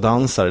still, de andra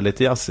dansade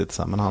lite jassigt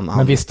så,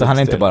 men visste han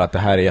inte bara att det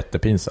här är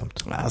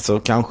jättepinsamt? Alltså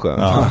kanske.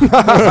 Ja.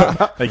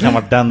 Det kan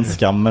vara den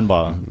skammen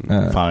bara.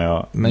 Fan,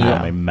 jag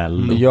mig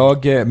Mello.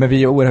 Men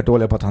vi är oerhört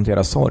dåliga på att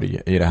hantera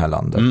sorg i det här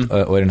landet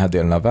och i den här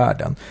delen av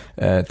världen.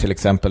 Till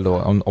exempel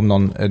då om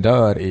någon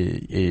dör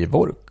i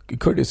vår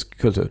kurdisk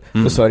kultur,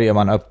 då sörjer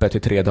man öppet i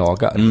 3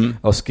 dagar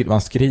och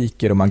man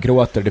skriker och man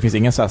gråter. Det finns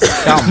ingen så här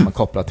skam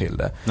kopplat till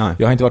det. Nej.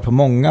 Jag har inte varit på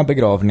många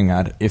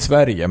begravningar i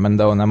Sverige, men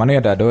då, när man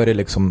är där, då är det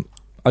liksom,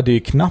 det är ju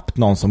knappt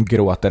någon som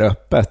gråter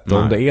öppet.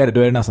 Och om det är det,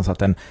 då är det nästan så att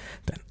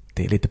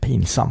det är lite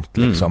pinsamt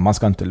liksom. Man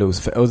ska inte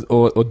lose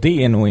och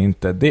det är nog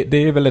inte, det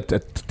är väl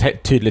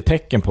ett tydligt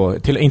tecken på,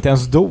 inte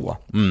ens då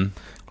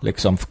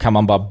liksom, kan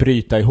man bara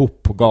bryta ihop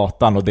på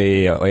gatan och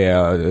det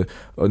är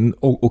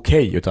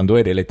okej, utan då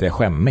är det lite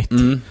skämmigt.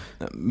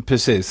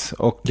 Precis.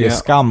 Och det är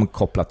skam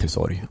kopplat till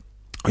sorg.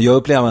 Jag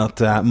upplever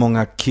att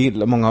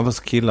många av oss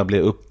killar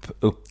blir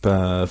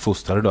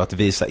uppfostrade då att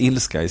visa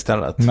ilska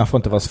istället. Man får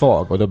inte vara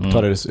svag och då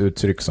tar det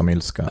uttryck som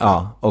ilska.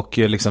 Ja, och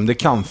liksom det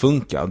kan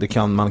funka.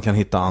 Man kan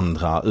hitta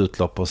andra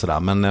utlopp och sådär.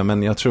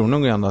 Men jag tror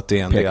nog ändå att det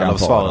är en del av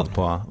svaret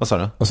på... Vad sa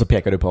du? Och så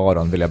pekar du på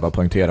Aron, vill jag bara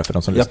poängtera för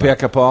de som lyssnar. Jag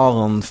pekar på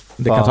Aron.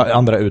 Det kan ta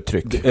andra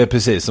uttryck.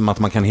 Precis, som att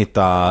man kan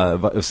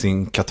hitta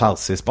sin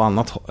katarsis på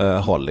annat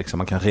håll. Liksom.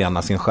 Man kan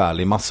rena sin själ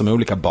i massor med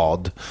olika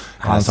bad.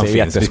 Som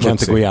finns. Vi kan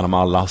inte gå igenom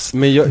allas.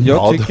 Men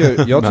jag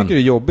tycker det är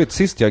jobbigt.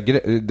 Sist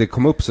det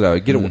kom upp sådär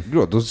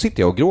gråt, då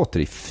sitter jag och gråter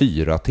i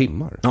 4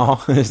 timmar. Ja,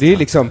 det är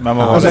liksom,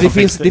 alltså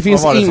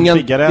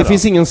det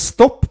finns ingen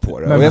stopp på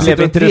det. Men och jag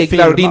sitter och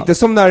reglar, och det är inte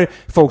som när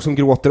folk som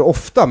gråter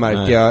ofta,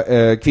 märker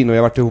jag, kvinnor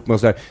jag varit ihop med och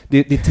sådär,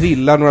 det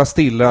trillar några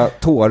stilla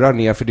tårar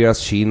ner för deras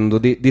kind,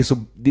 och det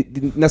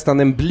är nästan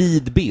en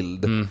blid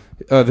bild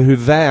över hur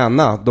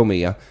väna de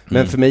är.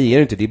 Men för mig är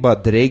det inte, det är bara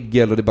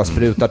dregel och det bara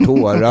sprutar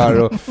tårar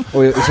och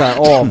så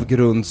här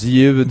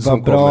avgrundsljud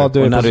som bra kommer.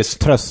 du är när du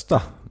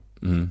trösta.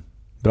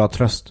 Bra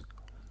tröst.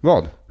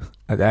 Vad?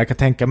 Jag kan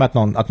tänka mig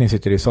att ni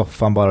sitter i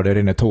soffan bara och det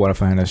rinner tårar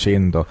från hennes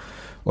kind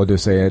och du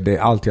säger,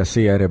 allt jag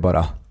ser är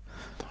bara...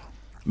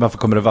 Varför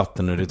kommer det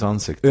vatten ur ditt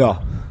ansikte?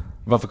 Ja.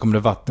 Varför kommer det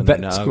vatten ur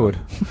dina ögon?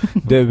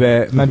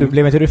 Men du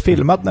blev inte du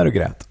filmad när du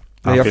grät?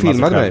 Nej, jag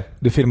filmade mig.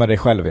 Du filmade dig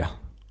själv, ja.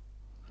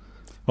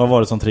 Vad var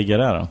det som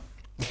triggade det då?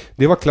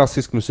 Det var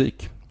klassisk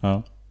musik.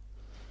 Ja.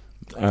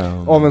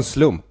 Av en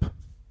slump.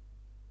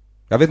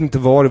 Jag vet inte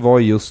vad det var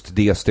i just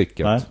det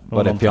stycket. Nej,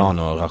 var det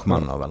piano och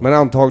Rachmaninoff väl? Men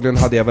antagligen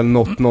hade jag väl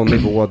någon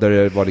nivå där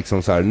det var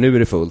liksom så här: nu är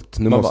det fullt,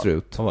 nu måste det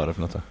ut. Vad var det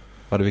för något?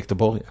 Var det Victor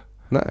Borge?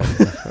 Nej,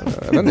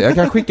 jag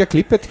kan skicka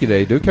klippet till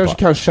dig. Du kanske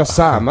kan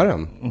shazama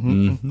den.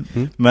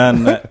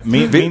 Men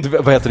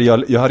vad heter det?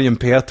 Jag hade ju en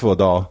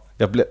P2-dag.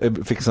 Jag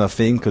fick sån här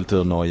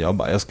finkulturnoja och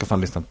bara, jag ska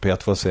fan lyssna på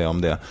P2 och se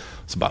om det.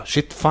 Så bara,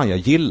 shit, fan jag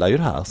gillar ju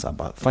det här. Så här,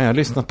 bara, fan jag har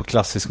lyssnat på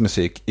klassisk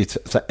musik i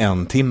så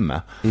här, 1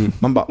 timme.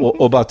 Man bara,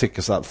 och bara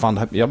tycker så här, fan,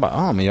 jag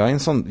bara, men jag är en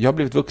sån, jag har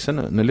blivit vuxen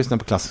nu lyssnar jag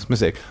på klassisk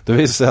musik. Då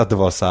visade sig att det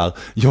var så här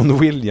John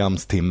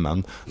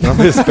Williams-timmen. När han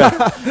ville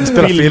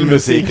spela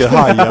filmmusik i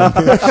Hajen.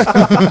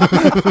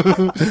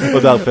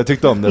 Och därför jag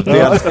tyckte om det.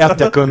 Dels 1,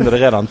 jag kunde det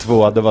redan,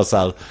 2, det var så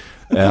här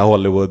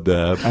Hollywood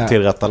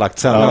tillrättalagt.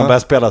 Sen när de började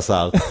spela så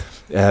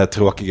här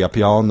tråkiga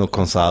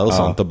pianokonserter och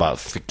sånt, och bara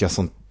fick jag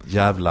sånt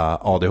jävla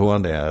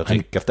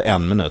ADHD-ryck efter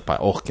 1 minut.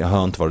 Jag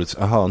hör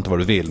inte vad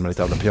du vill med ditt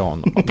jävla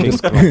piano.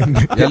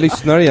 Jag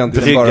lyssnar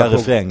egentligen bara på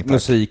refräng,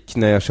 musik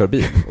när jag kör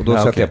bil. Och då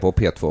sätter jag på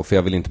P2 för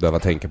jag vill inte behöva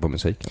tänka på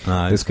musiken.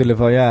 Det skulle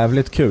vara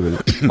jävligt kul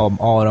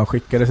om Aron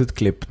skickade sitt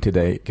klipp till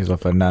dig,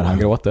 Kristoffer, när han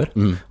gråter.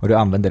 Och du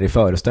använder det i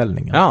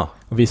föreställningen. Ja.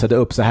 Och visade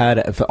upp så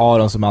här för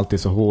Aron som alltid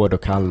är så hård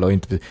och kall och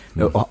inte...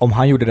 Om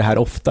han gjorde det här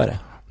oftare.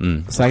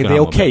 Så det är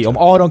okej. Om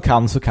Aron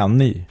kan så kan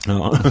ni.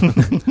 Ja.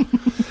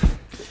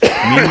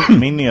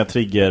 Min nya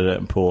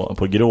trigger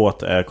på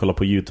gråt är att kolla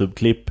på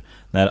YouTube-klipp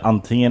när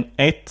antingen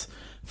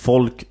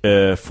folk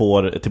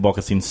får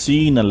tillbaka sin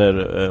syn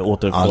eller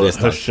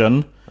återfår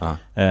hörseln.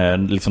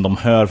 Liksom de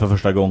hör för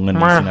första gången i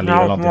sina liv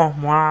eller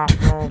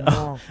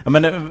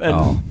men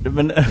vi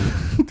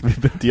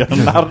behöver inte göra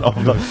narr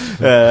av dem.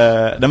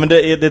 Nej, men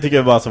det tycker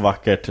jag var så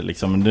vackert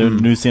liksom.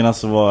 Nu senast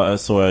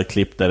så jag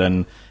klipp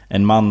där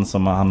en man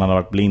som han hade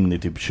varit blind i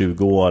typ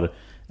 20 år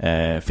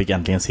fick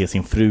äntligen se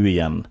sin fru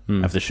igen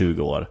efter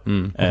 20 år.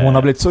 Hon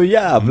har blivit så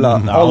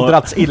jävla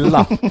åldrats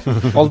illa.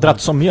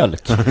 Åldrats som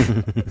mjölk.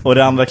 Och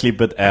det andra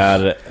klippet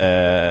är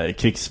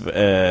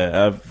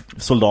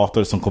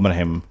soldater som kommer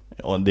hem.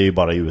 Och det är ju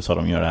bara i USA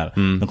de gör det här.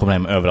 De kommer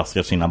hem och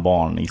överraskar sina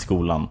barn i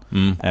skolan.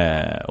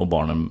 Och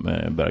barnen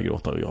börjar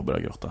gråta och jag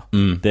börjar gråta.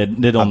 Det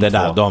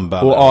är de två.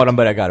 Och Aron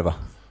börjar garva.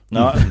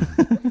 Ja.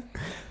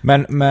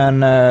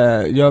 Men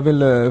jag vill...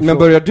 Men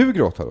börjar du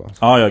gråta då?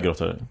 Ja, jag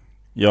gråter.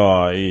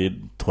 Jag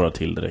tårar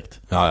till direkt.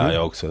 Ja,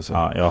 jag också. Så.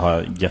 Ja, jag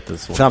har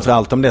jättesvårt.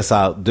 Framförallt om det är så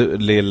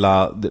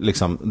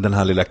här, den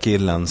här lilla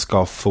killen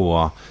ska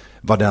få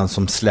vara den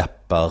som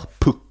släpper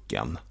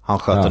pucken. Han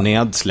sköter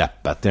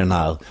nedsläppet i den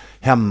här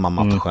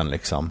hemmamatchen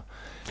liksom.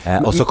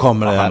 Och så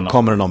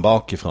kommer det någon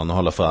bakifrån och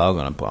håller för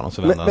ögonen på honom och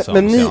så vänder han sig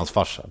om och ser hans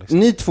farsa. Liksom.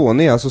 Ni två,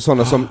 ni är alltså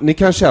sådana som, ni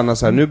kan känna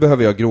så här, nu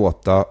behöver jag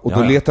gråta och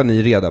då letar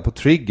ni reda på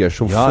triggers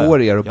som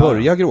får er att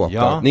börja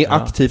gråta. Ni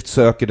aktivt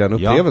söker den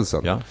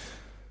upplevelsen.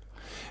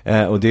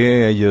 Och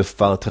det är ju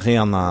för att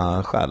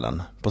rena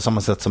själen. På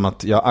samma sätt som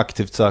att jag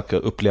aktivt söker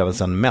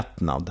upplevelsen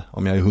mättnad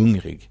om jag är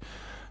hungrig.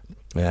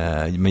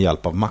 Med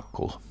hjälp av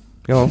mackor.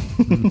 Ja.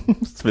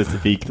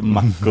 Specifikt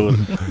mackor.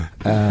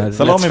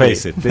 Salami.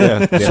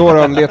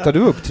 Soran, letar du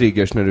upp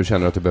triggers när du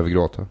känner att du behöver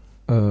gråta?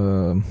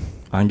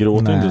 Han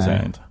gråter inte,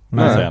 säger inte.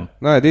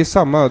 Nej, det är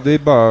samma. Det är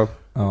bara...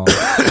 Ja.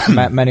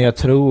 Men jag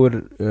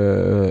tror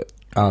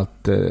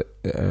att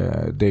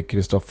det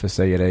Kristoffer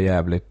säger är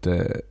jävligt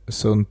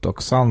sunt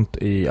och sant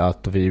i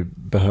att vi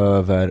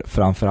behöver,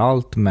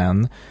 framförallt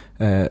män,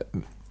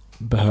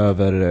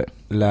 behöver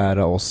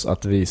lära oss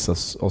att visa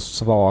oss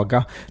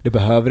svaga. Det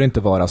behöver inte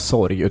vara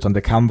sorg, utan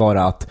det kan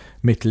vara att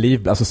mitt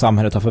liv, alltså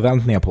samhället har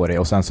förväntningar på dig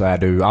och sen så är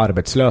du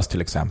arbetslös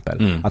till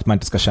exempel. Att man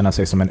inte ska känna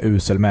sig som en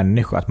usel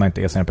människa, att man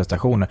inte är sina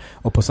prestationer.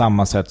 Och på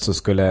samma sätt så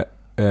skulle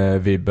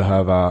vi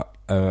behöva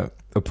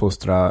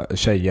uppfostra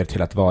tjejer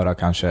till att vara,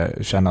 kanske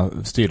känna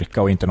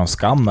styrka och inte någon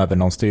skam över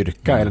någon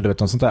styrka eller du vet,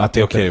 något sånt där. Att det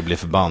är okej att bli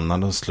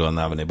förbannad och slå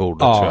även i bordet,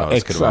 tror jag.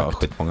 Exakt. Skulle vara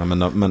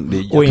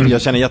skitmånga.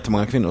 Jag känner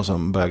jättemånga kvinnor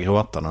som börjar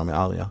gråta när de är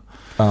arga.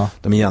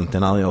 De är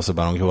egentligen arga och så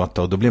börjar de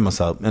gråta och då blir man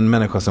så här, en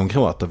människa som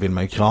gråter vill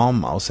man ju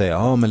krama och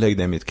säga, men lägg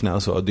dig i mitt knä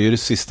och så. Det är ju det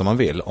sista man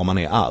vill om man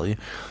är arg.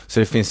 Så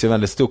det finns ju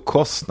väldigt stor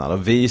kostnad att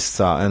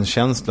visa en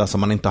känsla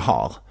som man inte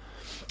har.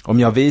 Om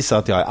jag visar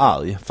att jag är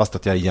arg fast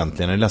att jag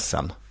egentligen är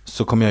ledsen,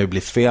 så kommer jag ju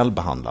bli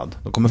felbehandlad.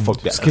 Då kommer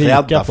folk bli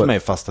rädda för mig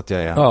fast att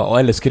jag är... Ja,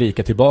 eller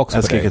skrika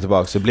tillbaka på dig.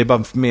 Så det blir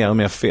bara mer och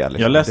mer fel.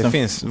 Jag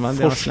läste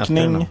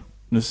forskning.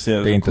 Nu ser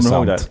jag, det är inte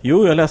sant.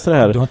 Jo, jag läste det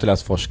här. Du har inte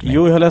läst forskning.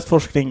 Jo, jag har läst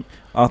forskning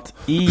att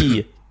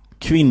i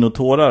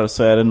kvinnotårar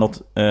så är det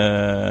något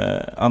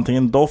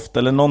antingen doft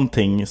eller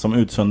någonting som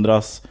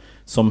utsöndras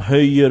som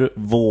höjer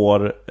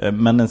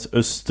männens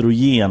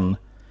östrogen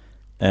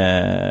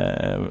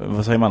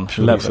vad säger man?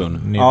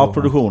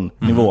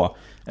 Produktionnivå.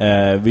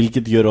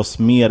 Vilket gör oss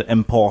mer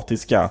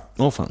empatiska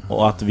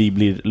och att vi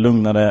blir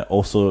lugnare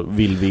och så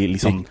vill vi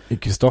liksom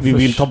vi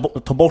vill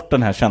ta bort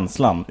den här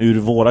känslan ur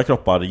våra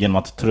kroppar genom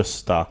att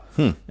trösta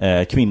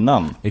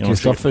kvinnan. I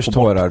Kristoffers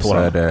tårar så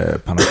är det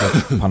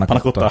panna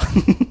cotta.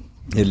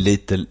 Det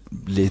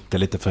är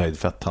lite förhöjd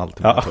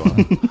fetthalt.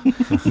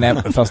 Nej,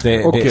 fast det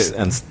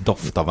är en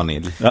doft av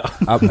vanilj.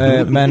 Ja.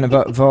 Men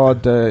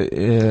vad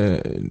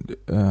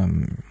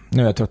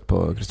nu är jag trött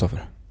på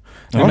Kristoffer.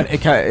 Ja. Men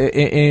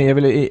jag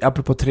vill,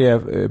 apropå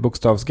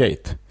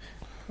 3-bokstavsgate,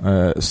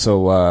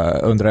 så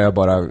undrar jag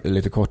bara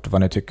lite kort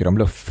vad ni tycker om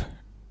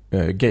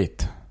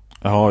Luff-gate.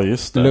 Ja,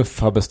 just det.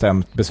 Luff har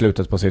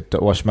beslutat på sitt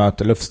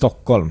årsmöte, Luff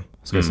Stockholm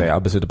ska vi säga, har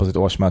beslutat på sitt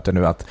årsmöte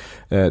nu att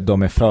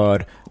de är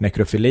för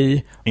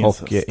nekrofili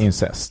och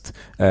incest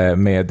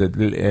med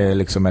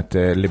liksom ett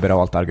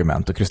liberalt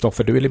argument. Och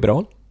Kristoffer, du är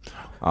liberal.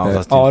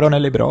 Ja, Aron är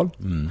liberal.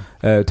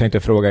 Tänkte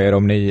fråga er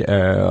om ni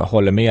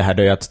håller med här,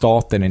 det är att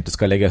staten inte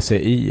ska lägga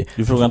sig i.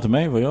 Du frågar inte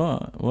mig vad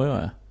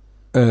jag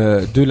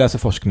är. Du läser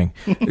forskning.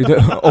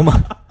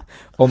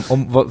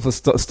 om vad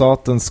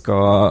staten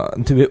ska...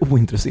 Du är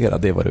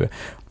ointresserad, det är vad du är.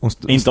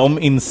 Inte om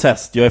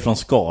incest, jag är från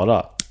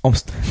Skara.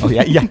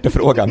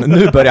 Hjärtefrågan.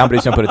 Nu börjar han bry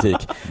sig om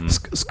politik.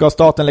 Ska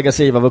staten lägga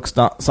sig i vad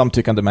vuxna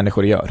samtyckande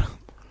människor gör?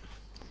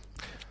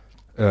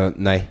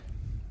 Nej,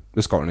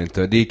 det ska den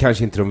inte. Det är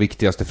kanske inte de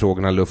viktigaste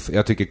frågorna, Luff.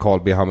 Jag tycker Carl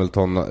B.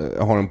 Hamilton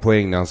har en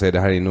poäng när han säger det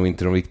här är nog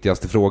inte de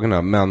viktigaste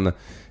frågorna. Men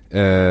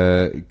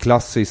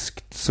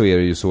klassiskt så är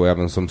det ju så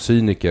även som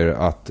cyniker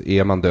att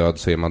är man död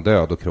så är man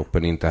död och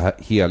kroppen är inte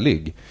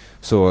helig.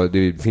 Så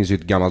det finns ju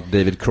ett gammalt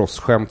David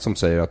Cross-skämt som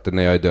säger att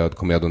när jag är död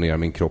kommer jag donera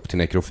min kropp till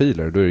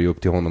nekrofiler. Då är det ju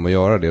upp till honom att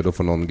göra det. Då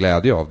får någon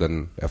glädje av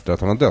den efter att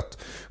han har dött.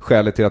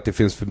 Skälet till att det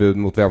finns förbud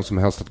mot vem som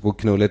helst att gå och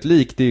knulla ett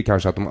lik, det är ju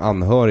kanske att de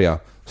anhöriga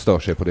stör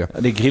sig på det.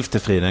 Det är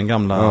griftefrid, den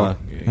gamla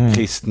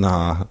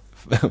kristna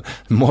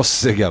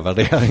mossiga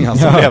värderingar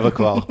som lever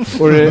kvar.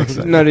 Och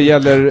när det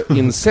gäller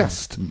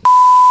incest...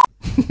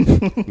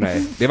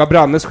 Nej, det var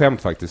Brannes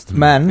skämt faktiskt.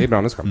 Men det är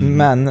Brannes skämt.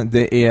 Men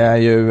det är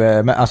ju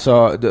men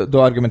alltså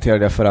då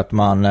argumenterade jag för att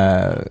man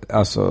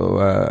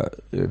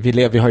vi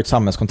har ju ett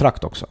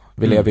samhällskontrakt också.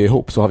 Vi lever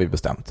ihop, så har vi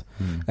bestämt.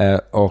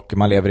 Och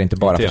man lever inte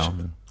bara för sig.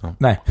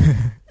 Nej.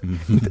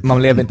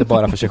 Man lever inte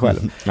bara för sig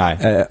själv.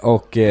 Nej.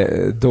 Och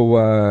då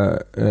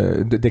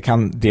det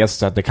kan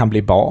dels att det kan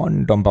bli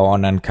barn, de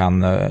barnen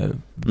kan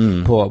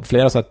på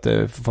flera sätt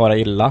fara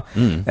illa.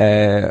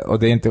 Och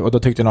det är inte, och då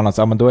tyckte någon att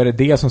men då är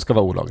det som ska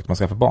vara olagligt, man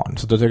ska få barn.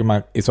 Så då tycker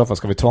man i så fall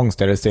ska vi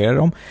tvångssterilisera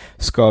dem.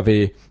 Ska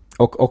vi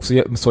och också,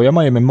 så gör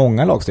man ju med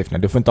många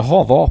lagstiftningar. Du får inte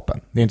ha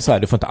vapen. Det är inte så här,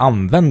 du får inte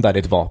använda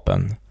ditt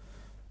vapen,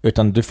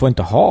 utan du får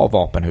inte ha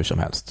vapen hur som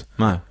helst.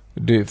 Nej.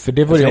 För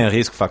det var ju en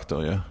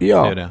riskfaktor ju.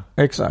 Ja, det är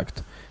det.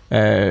 Exakt.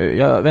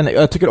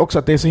 Jag tycker också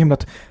att det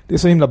är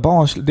så himla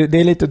barns. Det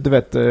är lite, du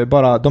vet,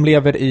 bara de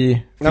lever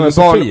i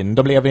filosofin,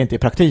 de lever inte i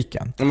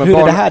praktiken. Hur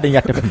är det här din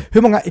hjärta?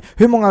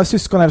 Hur många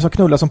syskon är det som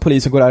knullar som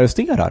polisen går och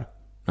arresterar?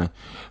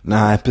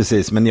 Nej,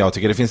 precis. Men jag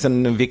tycker det finns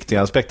en viktig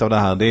aspekt av det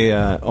här. Det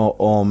är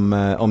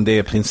om det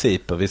är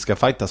principer vi ska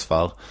fightas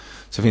för.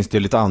 Så finns det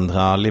ju lite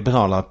andra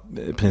liberala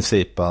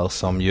principer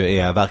som ju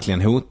är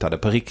verkligen hotade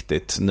på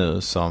riktigt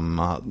nu,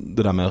 som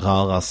det där med att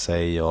röra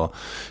sig och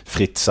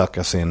fritt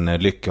söka sin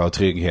lycka och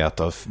trygghet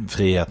och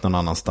frihet någon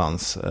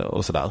annanstans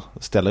och sådär.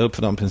 Ställa upp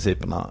för de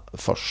principerna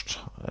först.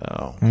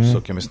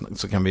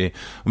 Så kan vi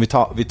om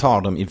vi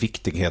tar dem i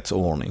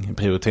viktighetsordning,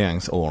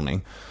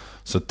 prioriteringsordning.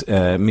 Så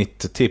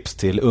mitt tips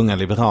till unga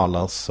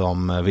liberaler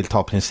som vill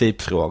ta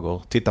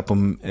principfrågor, titta på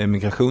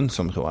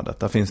migrationsområdet.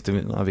 Där finns det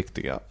några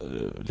viktiga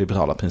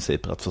liberala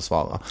principer att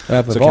försvara.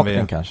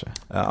 Övervakning kanske?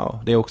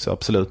 Ja, det är också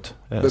absolut.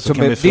 Så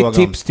ditt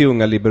tips till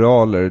unga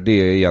liberaler, det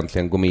är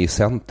egentligen gå med i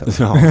Centern.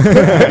 Ja.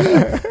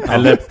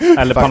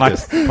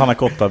 eller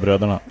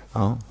Panacotta-bröderna.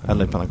 Ja,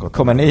 eller Panacotta.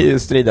 Kommer ni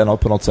strida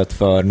på något sätt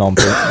för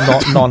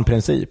någon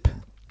princip?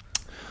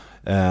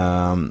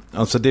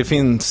 Alltså det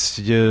finns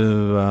ju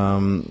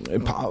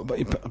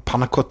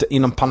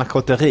inom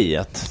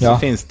panakotteriet så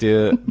finns det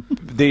ju,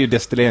 det är ju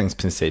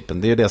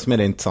destilleringsprincipen, det är ju det som är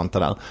det intressanta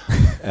där.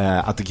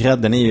 Att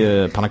grädden är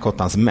ju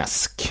panacottans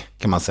mäsk,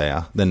 kan man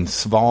säga, den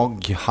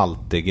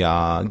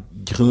svaghaltiga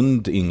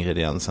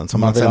grundingrediensen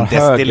som man sen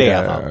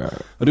destillerar.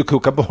 Och du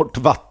kokar bort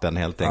vatten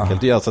helt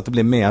enkelt. Det gör så att det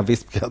blir mer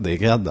vispgrädde i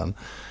grädden.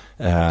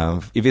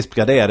 I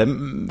vispgrädde är det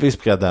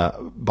vispgrädde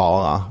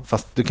bara,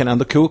 fast du kan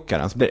ändå koka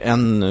den så blir det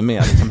ännu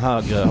mer liksom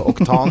högre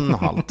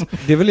oktanhalt.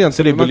 Det är väl egentligen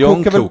så det är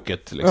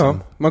buljongkoket liksom. Ja,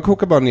 man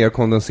kokar bara ner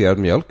kondenserad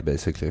mjölk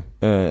basically.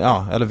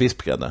 Ja, eller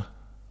vispgrädde.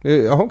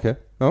 Ja, okej.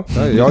 Ja,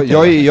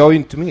 jag är ju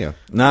inte med.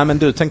 Nej, men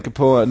du tänker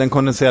på den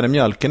kondenserade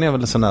mjölken är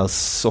väl sån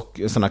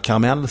här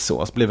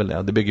karamellsås blir väl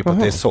det. Det bygger på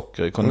att det är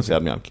socker i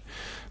kondenserad mjölk.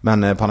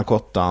 Men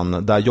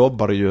panacottan, där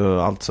jobbar du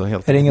ju alltså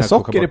helt... Är det ingen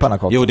socker i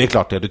panacottan? Jo, det är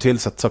klart det. Du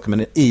tillsätter socker,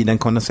 men i den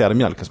kondenserade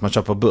mjölken som man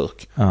köper på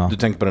burk. Ja. Du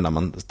tänker på det när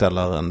man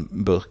ställer en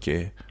burk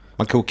i...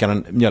 Man kokar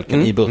den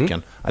mjölken i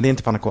burken. Ja, det är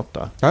inte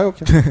pannacotta. Ja,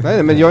 okej.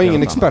 Nej, men jag är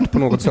ingen expert på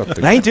något sätt.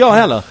 Nej, inte jag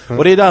heller.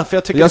 Och det är därför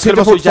jag tycker att det skulle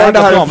vara så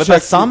jävla bra om vi börjar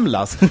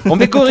samlas. Om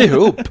vi går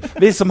ihop,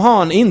 vi som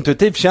har en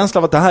intuitiv känsla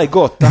av att det här är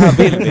gott,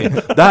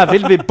 det här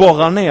vill vi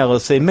borra ner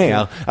oss i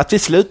mer. Att vi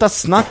slutar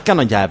snacka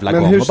någon jävla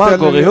gång och bara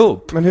går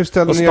ihop. Men hur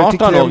ställer ni er till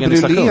crème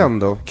brûlée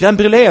då? Crème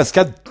brûlée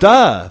ska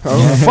dö.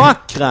 Fuck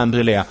crème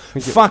brûlée.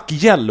 Fuck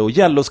yellow.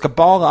 Yellow ska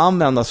bara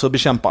användas för att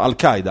bekämpa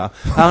Al-Qaida.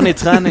 Här har ni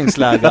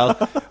träningsläger.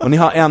 Och ni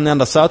har en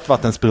enda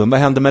sötvattensbrunn. Vad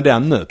händer med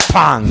den nu?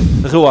 Pang!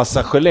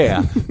 Rosa gelé.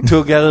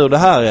 Tuggar ur det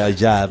här, jag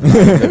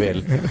jävlar om du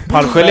vill.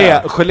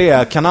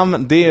 Gelé kan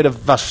använda, det är det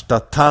värsta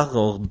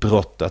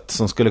terrorbrottet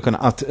som skulle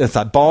kunna,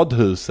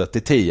 badhuset i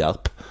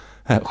Tierp.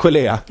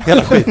 Gelé,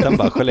 hela skiten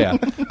bara gelé.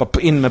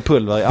 Bara in med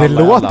pulver i alla.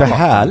 Det låter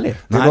härligt.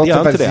 Nej, det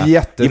låter faktiskt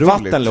jätteroligt. I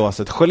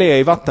vattenlåset, gelé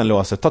i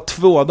vattenlåset. Ta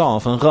 2 dagar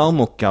för en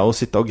rörmokka och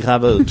sitta och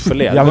gräva ut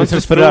gelé. Jag vill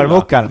inte för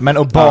rörmokkan, men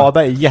att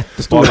bada i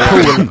jättestor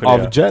pool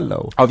av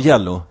jello. Av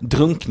jello,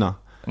 drunkna.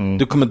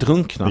 Du kommer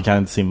drunkna. Vi kan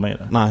inte simma i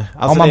det. Nej.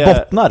 Om man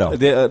bottnar då?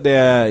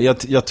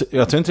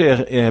 Jag tror inte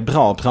det är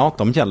bra att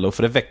prata om jello,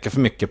 för det väcker för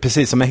mycket.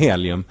 Precis som med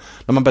helium.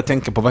 När man börjar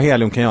tänka på vad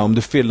helium kan göra. Om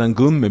du fyller en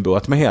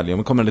gummibåt med helium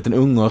och kommer en liten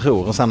unge och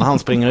ror. Och sen när han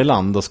springer i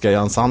land och ska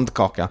göra en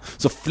sandkaka,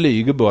 så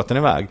flyger båten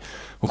iväg.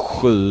 Och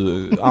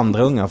 7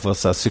 andra ungar får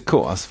så här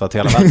psykos för att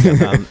hela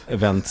verkligheten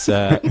vänds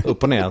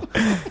upp och ner.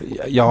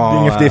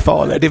 Det är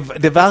farligt.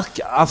 Det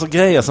verkar, alltså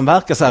grejer som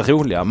verkar så här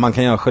roliga. Man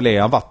kan göra gelé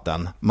av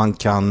vatten. Man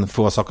kan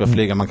få saker att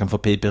flyga. Man kan få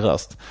pip i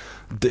röst.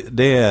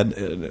 Det är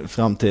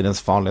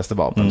framtidens farligaste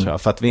vapen, tror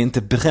jag. För att vi är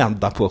inte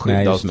beredda på att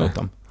skydda oss mot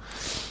dem.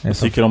 Jag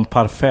tycker om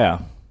parfait.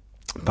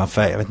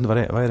 Parfait, jag vet inte vad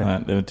det är. Vad är det? Nej,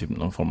 det är typ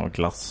någon form av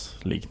glass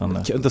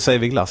liknande. Då säger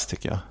vi glass,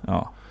 tycker jag.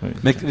 Ja.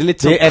 Men det är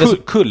lite som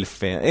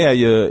kulfi är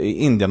ju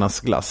indiernas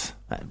glass.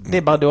 Det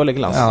är bara dålig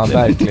glass. Ja,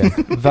 verkligen.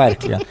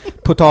 Verkligen.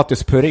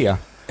 Potatispuré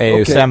är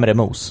ju sämre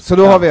mos. Så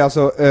då har vi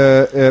alltså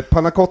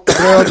Panna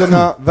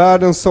Cotta-bröderna,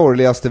 världens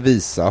sorgligaste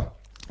visa.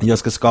 Jag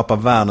ska skapa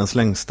världens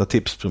längsta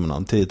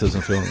tipspromenad, 10 000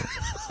 frågor.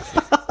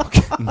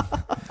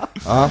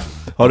 Ja.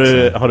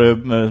 Har du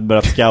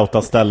börjat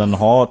scouta ställen och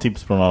ha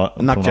tipspromenad?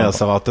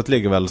 Nackareservatet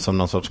ligger väl som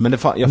någon sorts, men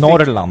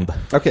Norrland.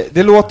 Okej,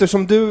 det låter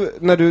som du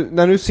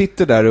när du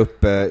sitter där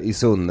uppe i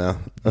Sunne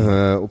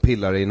och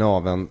pillar i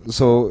naveln,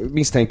 så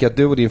misstänker jag att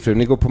du och din fru,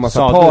 ni går på massa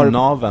Sa du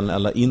naveln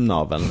eller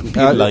innaveln?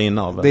 Pillar i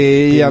naveln. Det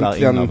är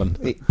egentligen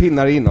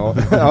pinnar i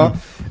naveln. Ja.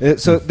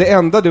 Så det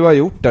enda du har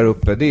gjort där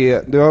uppe, det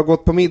är du har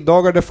gått på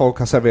middagar där folk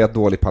har serverat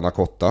dålig panna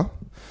cotta.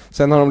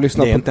 Sen har de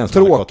lyssnat på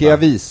tråkiga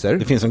visor.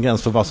 Det finns en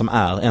gräns för vad som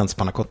är ens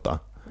panna cotta.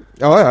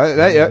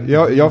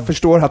 Jag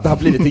förstår att det har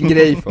blivit en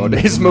grej för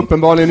dig som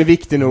uppenbarligen är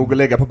viktig nog att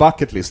lägga på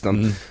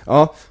bucketlisten.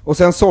 Ja, och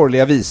sen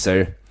sorgliga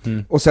visor.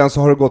 Och sen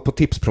så har du gått på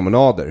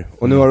tipspromenader.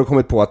 Och nu har du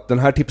kommit på att den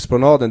här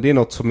tipspromenaden, det är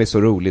något som är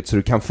så roligt så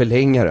du kan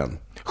förlänga den.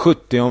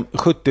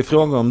 70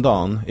 frågor om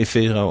dagen i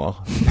 4 år.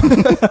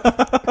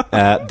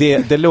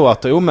 Det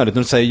låter omöjligt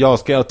när du säger jag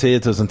ska göra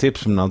 10 000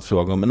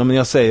 tipspromenadfrågor. Men om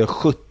jag säger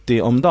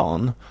 70 om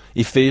dagen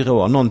i 4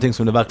 år, någonting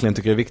som du verkligen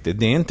tycker är viktigt,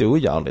 det är inte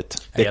ogörligt.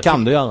 Det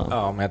kan du göra.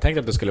 Ja, men jag tänkte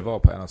att det skulle vara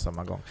på en och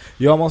samma gång.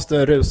 Jag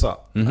måste rusa.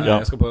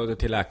 Jag ska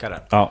till läkaren.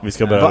 Ja, vi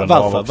ska börja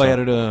varför?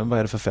 Vad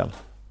är det för fel?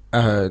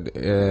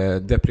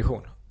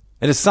 Depression.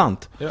 Är det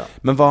sant? Ja.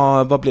 Men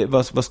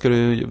vad ska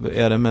du,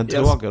 är det med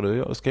droger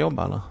du ska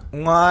jobba eller?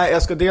 Nej,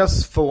 jag ska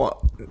dels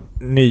få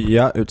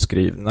nya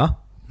utskrivna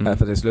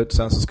för till slut.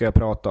 Sen så ska jag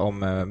prata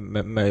om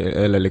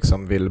eller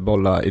liksom vill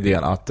bolla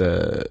idén att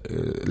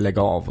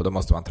lägga av, och då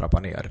måste man trappa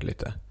ner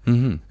lite.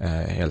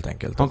 Helt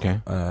enkelt. Okay.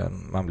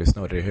 Man blir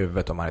snurrig i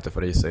huvudet om man inte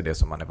får i sig det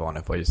som man är van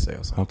att få i sig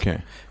och så. Okay.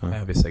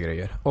 Vissa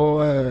grejer.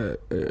 Och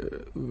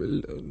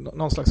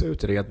någon slags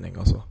utredning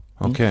och så.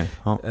 Okej.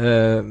 Ja. Det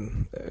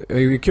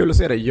är kul att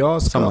se det.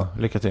 Jag ska,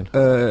 lycka till.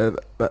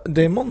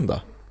 Det är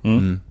måndag.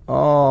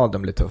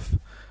 Den blir tuff.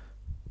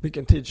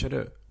 Vilken tid kör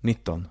du?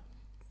 19.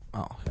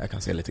 Ja, jag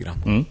kan se lite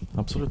grann.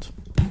 Absolut.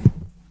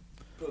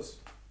 Puss.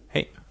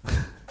 Hej.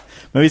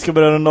 Men vi ska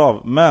börja runda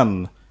av.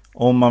 Men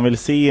om man vill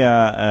se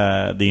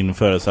din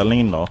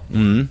föreställning då,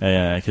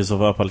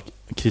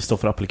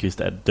 Kristoffer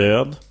Appelqvist är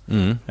död.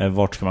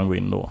 Vart ska man gå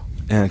in då?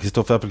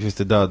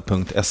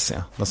 Kristofferappelqvistedöd.se.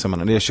 Där ser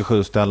man det är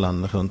 27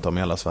 ställen runt om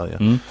i hela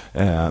Sverige.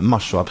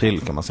 Mars och april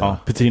kan man säga. Ja,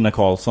 Petrina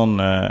Karlsson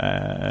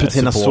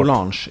Petrina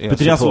Solange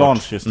är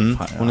Solange, just det.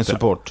 Hon är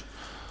support.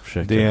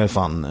 Det är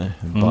fan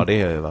bara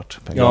det är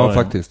värt pengar. Ja,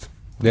 faktiskt.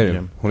 Det är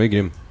det. Hon är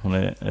grym. Hon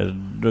är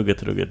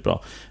ruggigt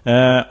bra.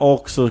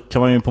 Och så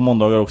kan man ju på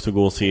måndagar också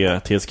gå och se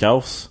TS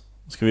Kaos.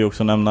 Ska vi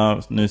också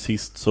nämna nu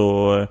sist,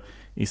 så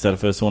istället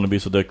för Soneby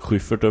så dök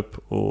Schyffert upp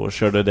och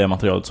körde det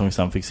materialet som vi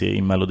sen fick se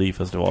i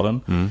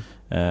Melodifestivalen.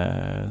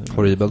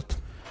 Horribelt.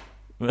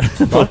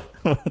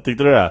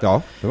 Tyckte du det?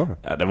 Ja, det var det.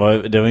 Ja,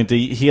 det var inte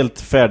helt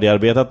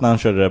färdigarbetat när han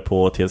körde det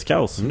på TS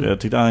Kaos. Jag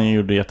tyckte han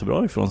gjorde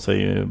jättebra ifrån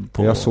sig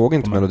på. Jag såg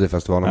inte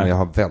Melodifestivalen, men jag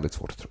har väldigt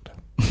svårt att tro det.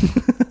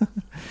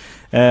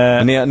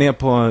 Ni är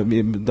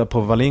där på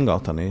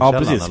Wallingatan i källaren? Ja,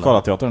 precis.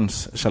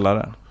 Skalateaterns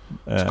källare.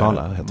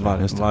 Skala heter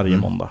varje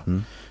måndag.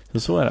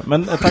 Så är det.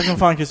 Men tack som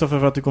fan, Kristoffer,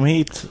 för att du kom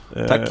hit.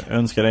 Tack.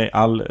 Önskar dig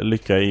all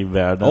lycka i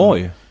världen.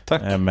 Oj,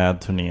 tack.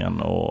 Med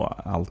turnén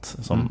och allt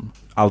som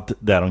allt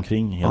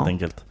däromkring helt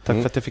enkelt. Tack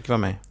för att jag fick vara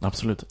med.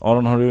 Absolut.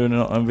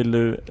 Aron, vill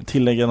du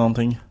tillägga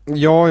någonting?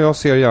 Ja, jag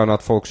ser gärna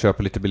att folk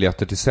köper lite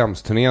biljetter till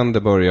Sämst-turnén.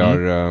 Det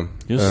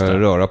börjar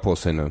röra på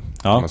sig nu,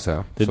 kan man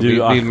säga. Det så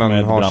vill man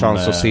ha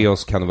chans att se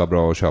oss, kan det vara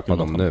bra att köpa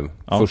dem nu.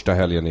 Första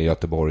helgen i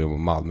Göteborg och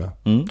Malmö.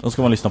 Då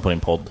ska man lyssna på din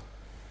podd.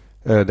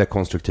 Det är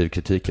konstruktiv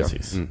kritik.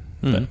 Precis.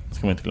 Det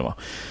ska man inte glömma.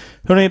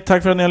 Hörrni,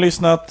 tack för att ni har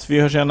lyssnat.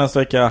 Vi hörs igen nästa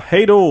vecka.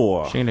 Hej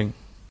då! Tjingeling.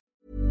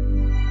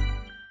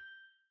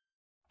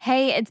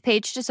 Hey, it's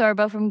Paige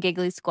DeSorbo from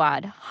Giggly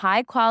Squad.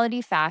 High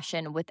quality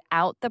fashion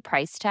without the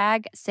price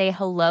tag. Say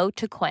hello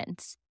to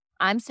Quince.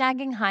 I'm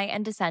snagging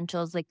high-end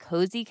essentials like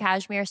cozy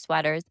cashmere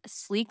sweaters,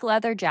 sleek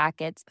leather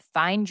jackets,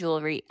 fine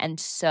jewelry, and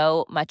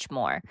so much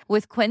more.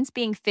 With Quince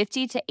being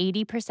 50 to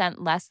 80%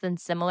 less than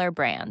similar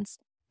brands.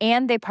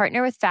 And they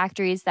partner with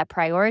factories that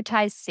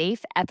prioritize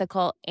safe,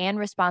 ethical, and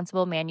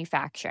responsible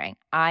manufacturing.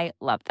 I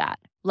love that.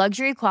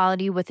 Luxury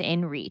quality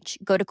within reach.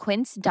 Go to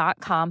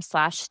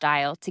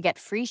quince.com/style to get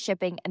free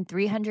shipping and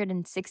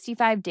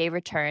 365-day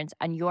returns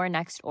on your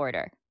next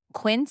order.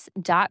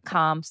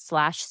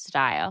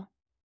 Quince.com/style.